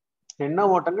 எண்ண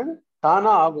ஓட்டங்கள்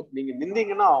தானா ஆகும், நீங்க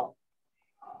நின்றீங்கன்னா ஆகும்.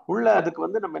 உள்ள அதுக்கு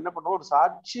வந்து நம்ம என்ன பண்ணுவோம், ஒரு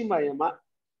சாட்சி மயமா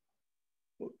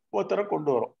ஒருத்தரை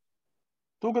கொண்டு வரோம்.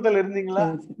 தூக்கத்துல இருந்தீங்களா?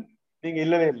 நீங்க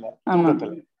இல்லவே இல்லை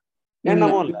தூக்கத்துல,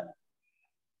 எண்ணமும் இல்லை.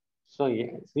 சோ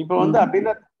இப்ப வந்து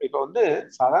அப்படின்னா இப்ப வந்து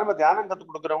சாதாரண தியானம் கத்து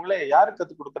கொடுக்குறவங்களே யாருக்கு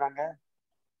கத்து கொடுக்குறாங்க?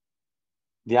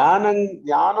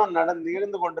 தியானம்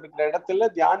இருந்து கொண்டிருக்கிற இடத்துல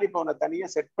தியானிப்பவனை தனியா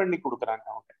செட் பண்ணி கொடுக்குறாங்க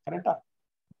அவங்க. கரெக்டா?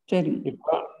 சரி.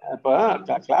 இப்ப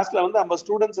கிளாஸ்ல வந்து 50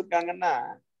 ஸ்டூடெண்ட்ஸ் இருக்காங்கன்னா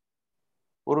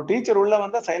ஒரு டீச்சர் உள்ள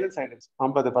வந்தா சைலன்ஸ் ஆயிடுச்சு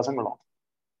 50 பசங்களும்.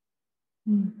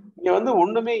 இங்க வந்து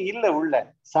ஒண்ணுமே இல்ல, உள்ள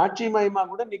சாட்சி மயமா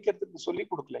கூட நிக்கிறதுக்கு சொல்லி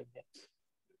கொடுக்கல. இங்க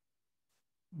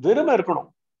வெறுமை இருக்கணும்,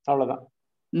 அவ்வளவுதான்.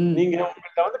 நீங்க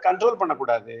உங்கள்கிட்ட வந்து கண்ட்ரோல்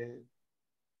பண்ணக்கூடாது,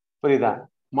 புரியுதா?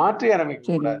 மாற்றி ஆரம்பிக்க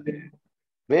கூடாது.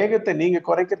 வேகத்தை நீங்க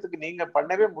குறைக்கிறதுக்கு நீங்க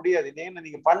பண்ணவே முடியாது.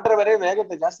 நீங்க பண்ற வரை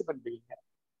வேகத்தை ஜாஸ்தி பண்ணுவீங்க.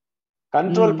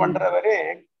 கண்ட்ரோல் பண்ற வரை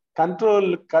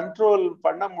கண்ட்ரோல்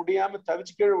பண்ண முடியாம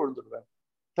தவிச்சு கீழே விழுந்துடுவார்,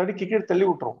 தடுக்கி கீழே தள்ளி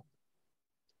விட்டுரும்.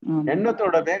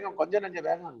 எண்ணத்தோட வேகம் கொஞ்சம் நஞ்ச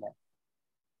வேகம் இல்லை,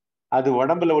 அது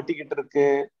உடம்புல ஒட்டிக்கிட்டு இருக்கு,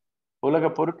 உலக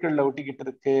பொருட்கள்ல ஒட்டிக்கிட்டு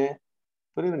இருக்கு.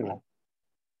 புரியுதுங்களா?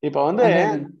 இப்ப வந்து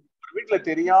ஒரு வீட்டுல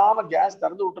தெரியாம கேஸ்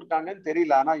திறந்து விட்டுருக்காங்கன்னு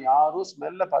தெரியல, ஆனா யாரும்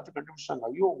ஸ்மெல்ல பார்த்து கண்டுபிடிச்சாங்க,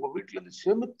 ஐயோ உங்க வீட்டுல இருந்து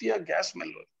செமுத்தியா கேஸ்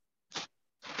ஸ்மெல் வருது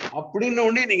அப்படின்னு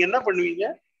உடனே நீங்க என்ன பண்ணுவீங்க?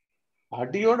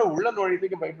 அடியோட உள்ள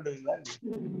நுழைவுக்கு பயப்படுவீங்களா?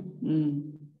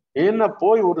 ஏன்னா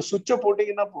போய் ஒரு சுவிட்ச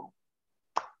போட்டீங்கன்னா போதும்,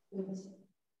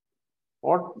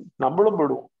 நம்மளும்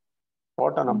போடுவோம்,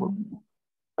 போட்டா நம்மளும்.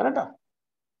 கரெக்டா?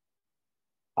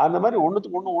 அந்த மாதிரி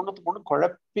ஒண்ணுத்துக்கு ஒண்ணு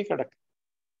குழப்பி கிடக்கு.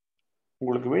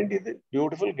 உங்களுக்கு வேண்டியது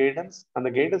பியூட்டிஃபுல் கைடன்ஸ். அந்த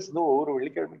கைடன்ஸ் வந்து ஒவ்வொரு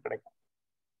வெள்ளிக்கிழமையும் கிடைக்கும்.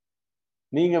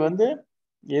 நீங்க வந்து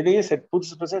எதையும்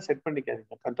புதுசா செட்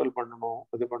பண்ணிக்காதீங்க. கண்ட்ரோல் பண்ணணும்,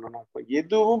 இது பண்ணணும்,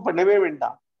 எதுவும் பண்ணவே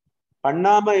வேண்டாம்.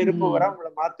 பண்ணாம இருப்பவரை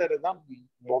உங்களை மாத்துறதுதான்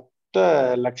மொத்த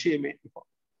லட்சியமே. இப்போ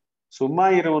சும்மா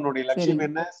இருவனுடைய லட்சியம்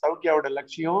என்ன? சௌக்கியாவோட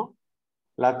லட்சியம்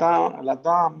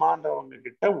லதா அம்மான்றவங்க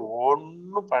கிட்ட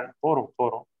ஒன்னும்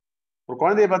போறோம் ஒரு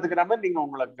குழந்தைய பாத்துக்கிற மாதிரி நீங்க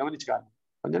உங்களை கவனிச்சுக்காங்க.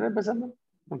 கொஞ்ச நேரம் பேசாம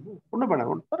ஒண்ணும் பண்ண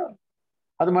பரவாயில்ல,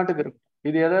 அது மாட்டுக்கு இருக்கும்.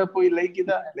 இது எதாவது போய் லைக்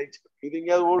இது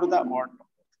எங்கேயாவது ஓடுதா ஓடணும்.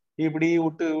 இப்படி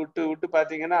விட்டு விட்டு விட்டு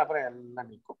பாத்தீங்கன்னா அப்புறம் எல்லாம்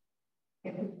நிற்கும்,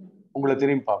 உங்களை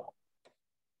திரும்பி பார்ப்போம்.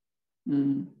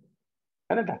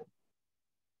 கரெக்டா?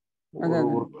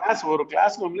 ஒரு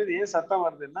கிளாஸ் ரூம்ல ஏன் சத்தம்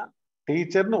வருதுன்னா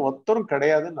டீச்சர்னு ஒருத்தரும்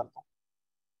கிடையாதுன்னு அர்த்தம்.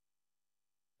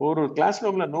 ஒரு கிளாஸ்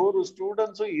ரூம்ல 100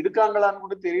 ஸ்டூடெண்ட்ஸும் இருக்காங்களான்னு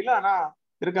கூட தெரியல, ஆனா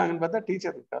இருக்காங்கன்னு பார்த்தா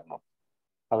டீச்சர் இருக்காரு.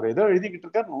 அவர் ஏதோ எழுதிக்கிட்டு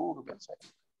இருக்காரு, 100 பேர்.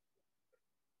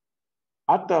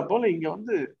 அத போல இங்க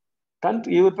வந்து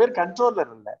இவர் பேர்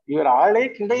கண்ட்ரோலர் இல்ல, இவர் ஆளே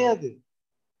கிடையாது.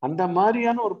 அந்த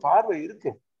மாதிரியான ஒரு பார்வை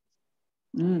இருக்கு.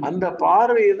 அந்த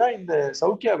பார்வையை தான் இந்த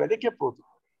சௌக்கியா விதைக்க போகுது.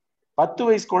 10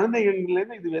 வயசு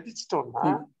குழந்தைகள்ல இது விதைச்சிட்டோம்னா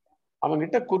அவங்க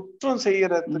கிட்ட குற்றம்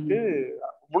செய்யறதுக்கு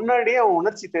முன்னாடியே அவன்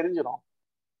உணர்ச்சி தெரிஞ்சிடும்.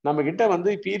 நம்ம கிட்ட வந்து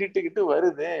பீரிட்டுக்கிட்டு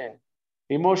வருது,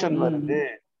 இமோஷன் வருது,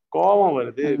 கோபம்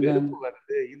வருது, வெறுப்பு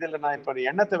வருது, இதுல நான் இப்ப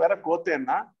எண்ணத்தை வேற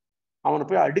கோத்தேன்னா அவனை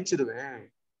போய் அடிச்சிடுவேன்,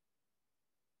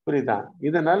 புரியுதா?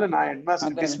 இதனால நான்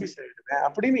ஹெட்மாஸ்டர் டிஸ்மிஸ் ஆயிடுவேன்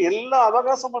அப்படின்னு எல்லா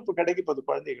அவகாசமும் இப்ப கிடைக்க போகுது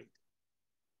குழந்தைகளுக்கு.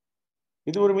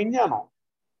 இது ஒரு விஞ்ஞானம்.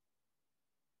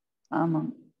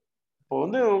 இப்போ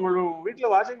வந்து உங்களோட வீட்டுல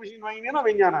வாஷிங் மிஷின் வாங்கினீங்கன்னா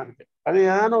விஞ்ஞானம் இருக்கு. அது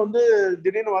ஏன்னா வந்து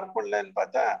திடீர்னு ஒர்க் பண்ணலன்னு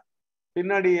பார்த்தா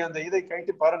பின்னாடி அந்த இதை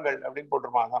கைட்டு பாருங்கள் அப்படின்னு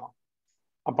போட்டிருப்பான்.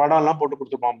 படம் எல்லாம் போட்டு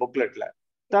கொடுத்துருப்பான் புக்லெட்ல.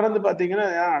 திறந்து பாத்தீங்கன்னா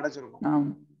அடைச்சிருக்கும்,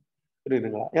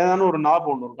 புரியுதுங்களா? ஏதாவது ஒரு நாப்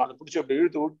ஒண்ணு இருக்கும், அதை பிடிச்சி அப்படி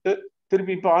இழுத்து விட்டு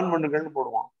திருப்பி இப்ப ஆன் பண்ணுங்கள்னு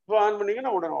போடுவான். இப்போ ஆன்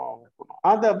பண்ணீங்கன்னா உடனே போடுவோம்.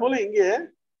 அத போல இங்கே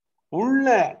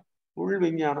உள்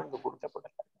விஞ்ஞானம் இங்க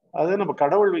கொடுக்கப்படல. அது நம்ம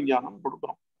கடவுள் விஞ்ஞானம்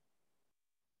கொடுக்குறோம்.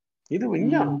 இது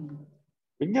விஞ்ஞானம்.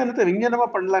 விஞ்ஞானத்தை விஞ்ஞானமா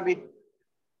பண்ணலாமே,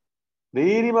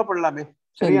 தைரியமா பண்ணலாமே.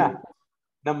 சரியா?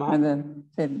 நம்ம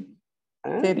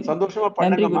சந்தோஷமா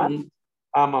பண்ணுங்கம்மா.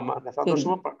 ஆமாமா, அந்த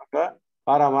சந்தோஷமா பண்ணுங்க.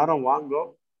 வாரம் வாரம் வாங்கோ,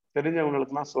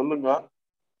 தெரிஞ்சவங்களுக்கு எல்லாம் சொல்லுங்க.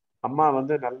 அம்மா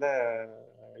வந்து நல்ல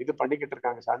இது பண்ணிக்கிட்டு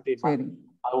இருக்காங்க சாந்திமா,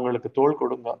 அவங்களுக்கு தோள்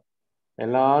கொடுங்க.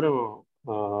 எல்லாரும்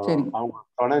அவங்க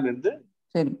துணை நின்று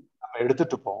நம்ம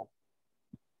எடுத்துட்டு போவோம்.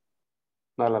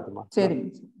 நல்லதுமா.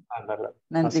 சரிங்க. நல்லது.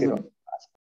 நன்றி.